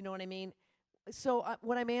 You know what I mean? So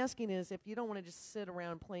what I'm asking is, if you don't want to just sit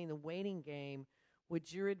around playing the waiting game,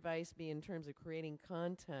 would your advice be in terms of creating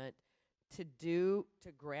content to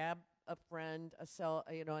grab a friend,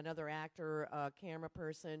 another actor, a camera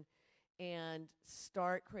person, and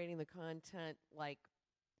start creating the content like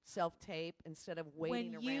self-tape instead of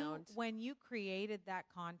waiting around? When you created that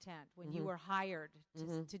content, when you Mhm. were hired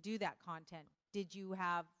Mhm. to do that content, Did you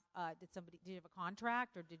have did you have a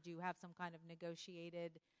contract, or did you have some kind of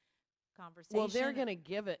negotiated conversation? Well, they're going to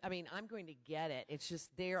give it. I mean, I'm going to get it. It's just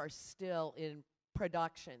they are still in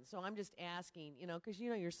production. So I'm just asking, because you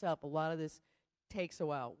know yourself, a lot of this takes a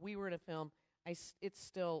while. We were in a film. It's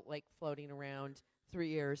still like floating around 3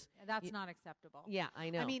 years. That's not acceptable. Yeah, I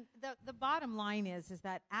know. I mean, the bottom line is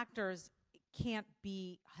that actors can't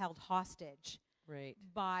be held hostage right.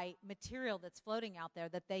 by material that's floating out there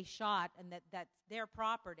that they shot and that's their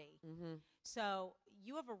property. Mm-hmm. So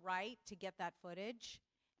you have a right to get that footage,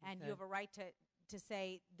 and you have a right to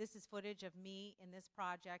say, this is footage of me in this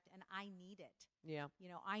project, and I need it. Yeah.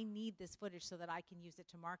 I need this footage so that I can use it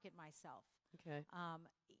to market myself. Okay.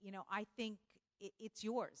 I think it's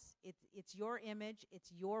yours. It's your image.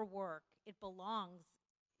 It's your work. It belongs.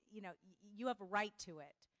 You have a right to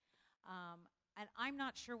it. And I'm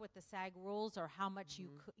not sure what the SAG rules or how much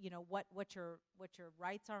what your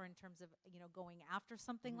rights are in terms of going after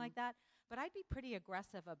something like that. But I'd be pretty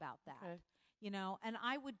aggressive about that. Okay. And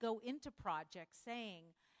I would go into projects saying,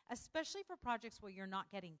 especially for projects where you're not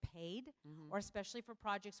getting paid, or especially for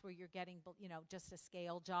projects where you're getting, just a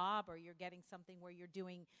scale job, or you're getting something where you're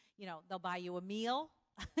doing, they'll buy you a meal,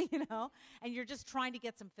 and you're just trying to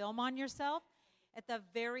get some film on yourself. At the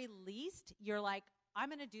very least, you're like, I'm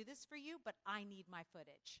going to do this for you, but I need my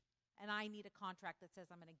footage. And I need a contract that says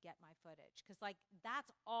I'm going to get my footage. Because,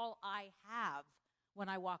 that's all I have when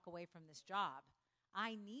I walk away from this job.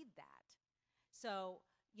 I need that. So,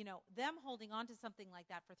 them holding on to something like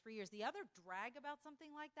that for 3 years. The other drag about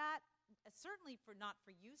something like that, certainly not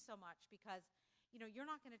for you so much, because, you're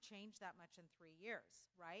not going to change that much in 3 years,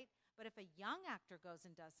 right? But if a young actor goes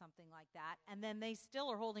and does something like that, and then they still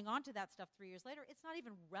are holding on to that stuff 3 years later, it's not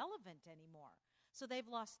even relevant anymore. So they've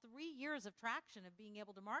lost 3 years of traction of being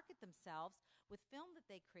able to market themselves with film that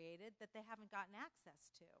they created that they haven't gotten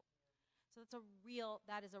access to. So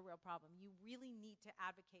that is a real problem. You really need to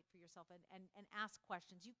advocate for yourself and ask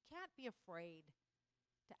questions. You can't be afraid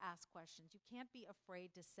to ask questions. You can't be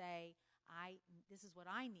afraid to say, this is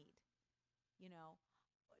what I need.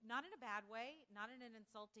 Not in a bad way, not in an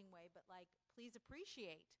insulting way, but please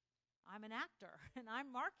appreciate I'm an actor and I'm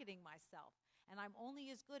marketing myself, and I'm only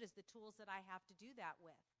as good as the tools that I have to do that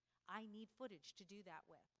with. I need footage to do that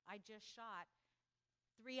with. I just shot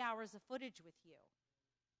 3 hours of footage with you.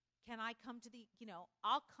 Can I come to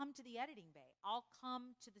I'll come to the editing bay. I'll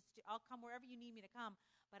come wherever you need me to come,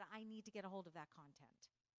 but I need to get a hold of that content.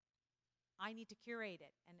 I need to curate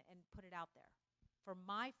it and put it out there for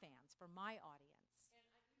my fans, for my audience.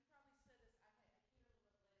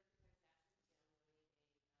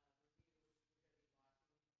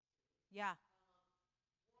 Yeah.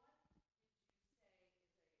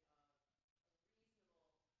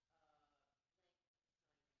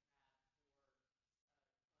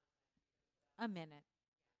 A minute.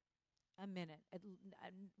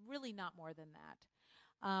 Really not more than that.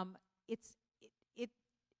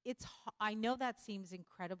 I know that seems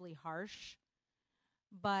incredibly harsh,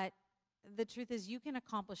 but the truth is you can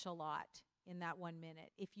accomplish a lot in that 1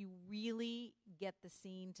 minute if you really get the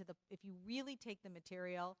scene if you really take the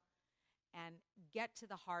material and get to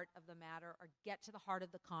the heart of the matter, or get to the heart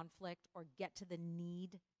of the conflict, or get to the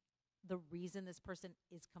need, the reason this person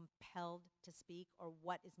is compelled to speak, or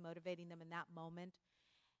what is motivating them in that moment,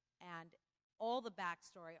 and all the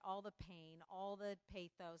backstory, all the pain, all the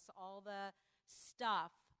pathos, all the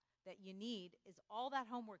stuff that you need is all that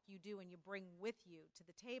homework you do and you bring with you to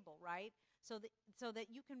the table, right? So that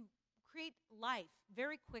you can create life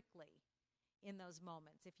very quickly in those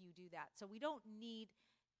moments if you do that. So we don't need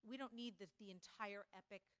the entire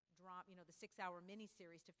epic drama, the 6-hour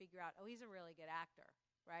miniseries to figure out, oh, he's a really good actor,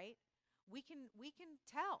 right? We can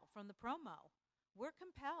tell from the promo. We're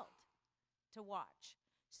compelled to watch.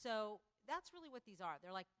 So that's really what these are.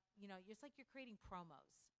 They're like, it's like you're creating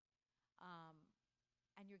promos.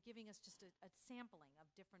 And you're giving us just a sampling of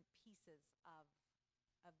different pieces of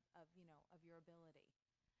your ability.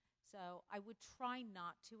 So I would try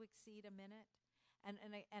not to exceed a minute. And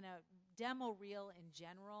a demo reel in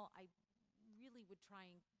general, I really would try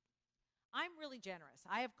I'm really generous.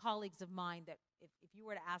 I have colleagues of mine that if you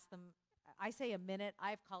were to ask them, I say a minute,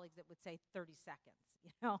 I have colleagues that would say 30 seconds,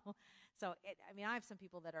 So, I have some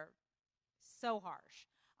people that are so harsh.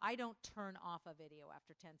 I don't turn off a video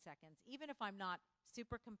after 10 seconds. Even if I'm not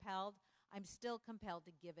super compelled, I'm still compelled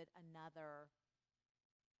to give it another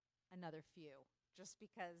few, just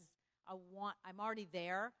because I'm already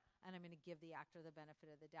there, and I'm going to give the actor the benefit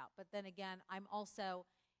of the doubt. But then again, I'm also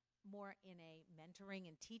more in a mentoring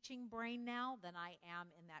and teaching brain now than I am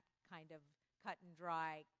in that kind of cut and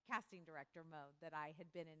dry casting director mode that I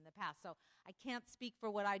had been in the past. So I can't speak for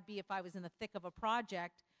what I'd be if I was in the thick of a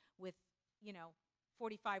project with,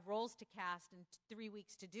 45 roles to cast and 3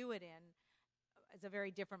 weeks to do it in. It's a very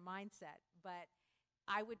different mindset. But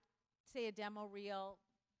I would say a demo reel,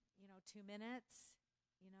 2 minutes,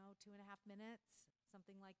 2.5 minutes,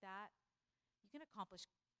 something like that. You can accomplish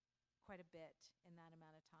quite a bit in that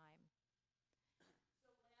amount of time.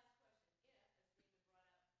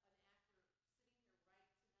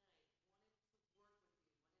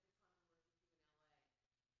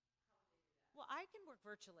 Well, I can work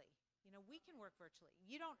virtually. We can work virtually.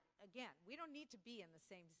 We don't need to be in the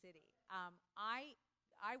same city. I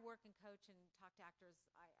work and coach and talk to actors.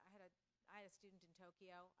 I had a student in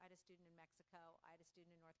Tokyo. I had a student in Mexico. I had a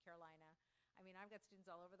student in North Carolina. I mean, I've got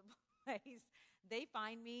students all over the place. They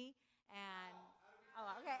find me, and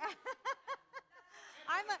okay.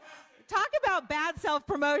 Talk about bad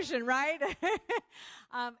self-promotion, right?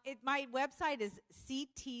 My website is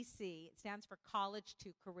CTC. It stands for College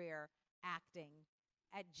to Career Acting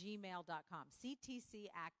at gmail.com.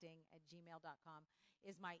 ctcacting@gmail.com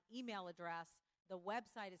is my email address. The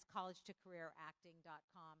website is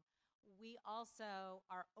collegetocareeracting.com. We also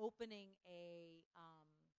are opening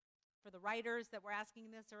for the writers that were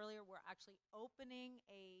asking this earlier, we're actually opening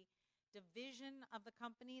a division of the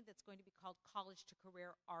company that's going to be called College to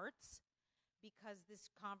Career Arts, because this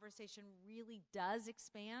conversation really does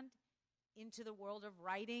expand into the world of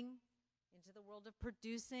writing, into the world of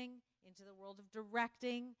producing, into the world of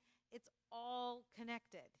directing. It's all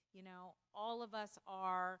connected. All of us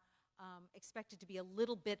are expected to be a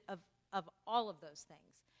little bit of all of those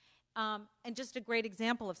things. And just a great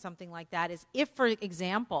example of something like that is if, for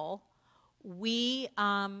example, we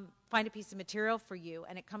find a piece of material for you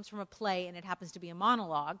and it comes from a play and it happens to be a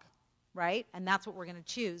monologue, right? And that's what we're going to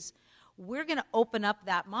choose. We're going to open up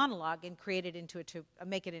that monologue and create it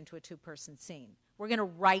make it into a two-person scene. We're going to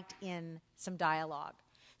write in some dialogue.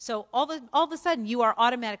 So all of a sudden, you are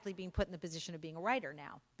automatically being put in the position of being a writer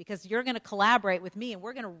now, because you're going to collaborate with me and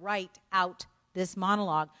we're going to write out this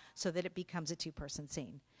monologue so that it becomes a two-person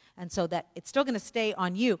scene. And so that it's still going to stay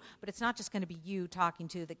on you, but it's not just going to be you talking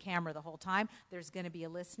to the camera the whole time. There's going to be a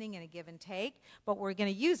listening and a give and take, but we're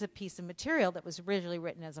going to use a piece of material that was originally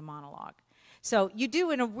written as a monologue. So you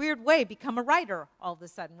do, in a weird way, become a writer all of a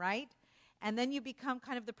sudden, right? And then you become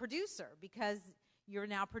kind of the producer because you're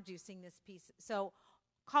now producing this piece. So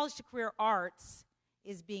College to Career Arts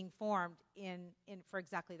is being formed for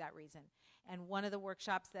exactly that reason. And one of the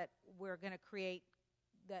workshops that we're going to create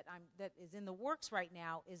that is in the works right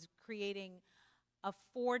now is creating a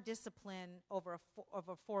 4-discipline over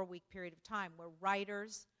a 4-week period of time where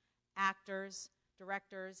writers, actors,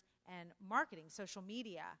 directors, and marketing, social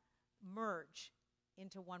media, merge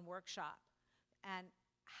into one workshop, and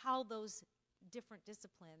how those different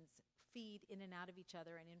disciplines feed in and out of each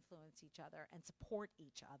other and influence each other and support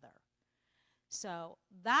each other. So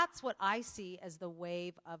that's what I see as the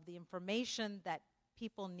wave of the information that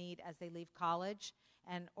people need as they leave college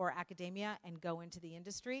or academia and go into the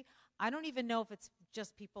industry. I don't even know if it's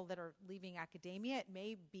just people that are leaving academia. It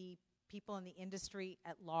may be people in the industry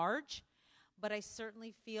at large, but I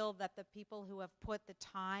certainly feel that the people who have put the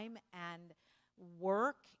time and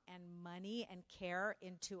work and money and care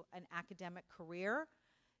into an academic career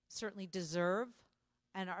certainly deserve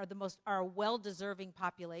and are a well-deserving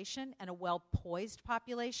population and a well-poised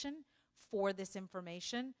population for this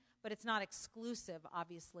information, but it's not exclusive,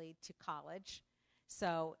 obviously, to college.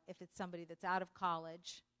 So if it's somebody that's out of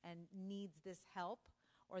college and needs this help,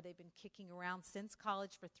 or they've been kicking around since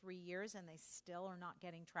college for 3 years and they still are not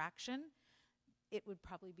getting traction, it would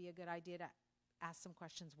probably be a good idea to ask some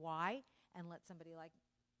questions why and let somebody like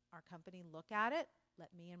our company look at it,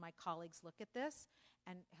 let me and my colleagues look at this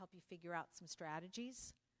and help you figure out some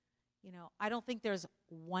strategies. I don't think there's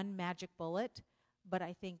one magic bullet, but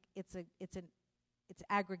I think it's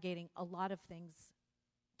aggregating a lot of things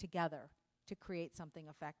together to create something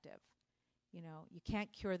effective. You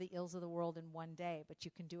can't cure the ills of the world in one day, but you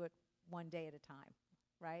can do it one day at a time,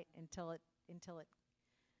 right? Until it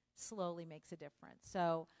slowly makes a difference.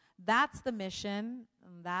 So that's the mission.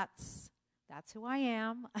 That's who I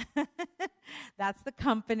am. That's the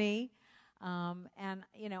company. And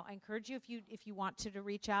I encourage you, if you want to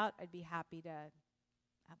reach out, I'd be happy to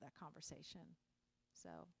have that conversation. So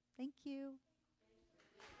thank you.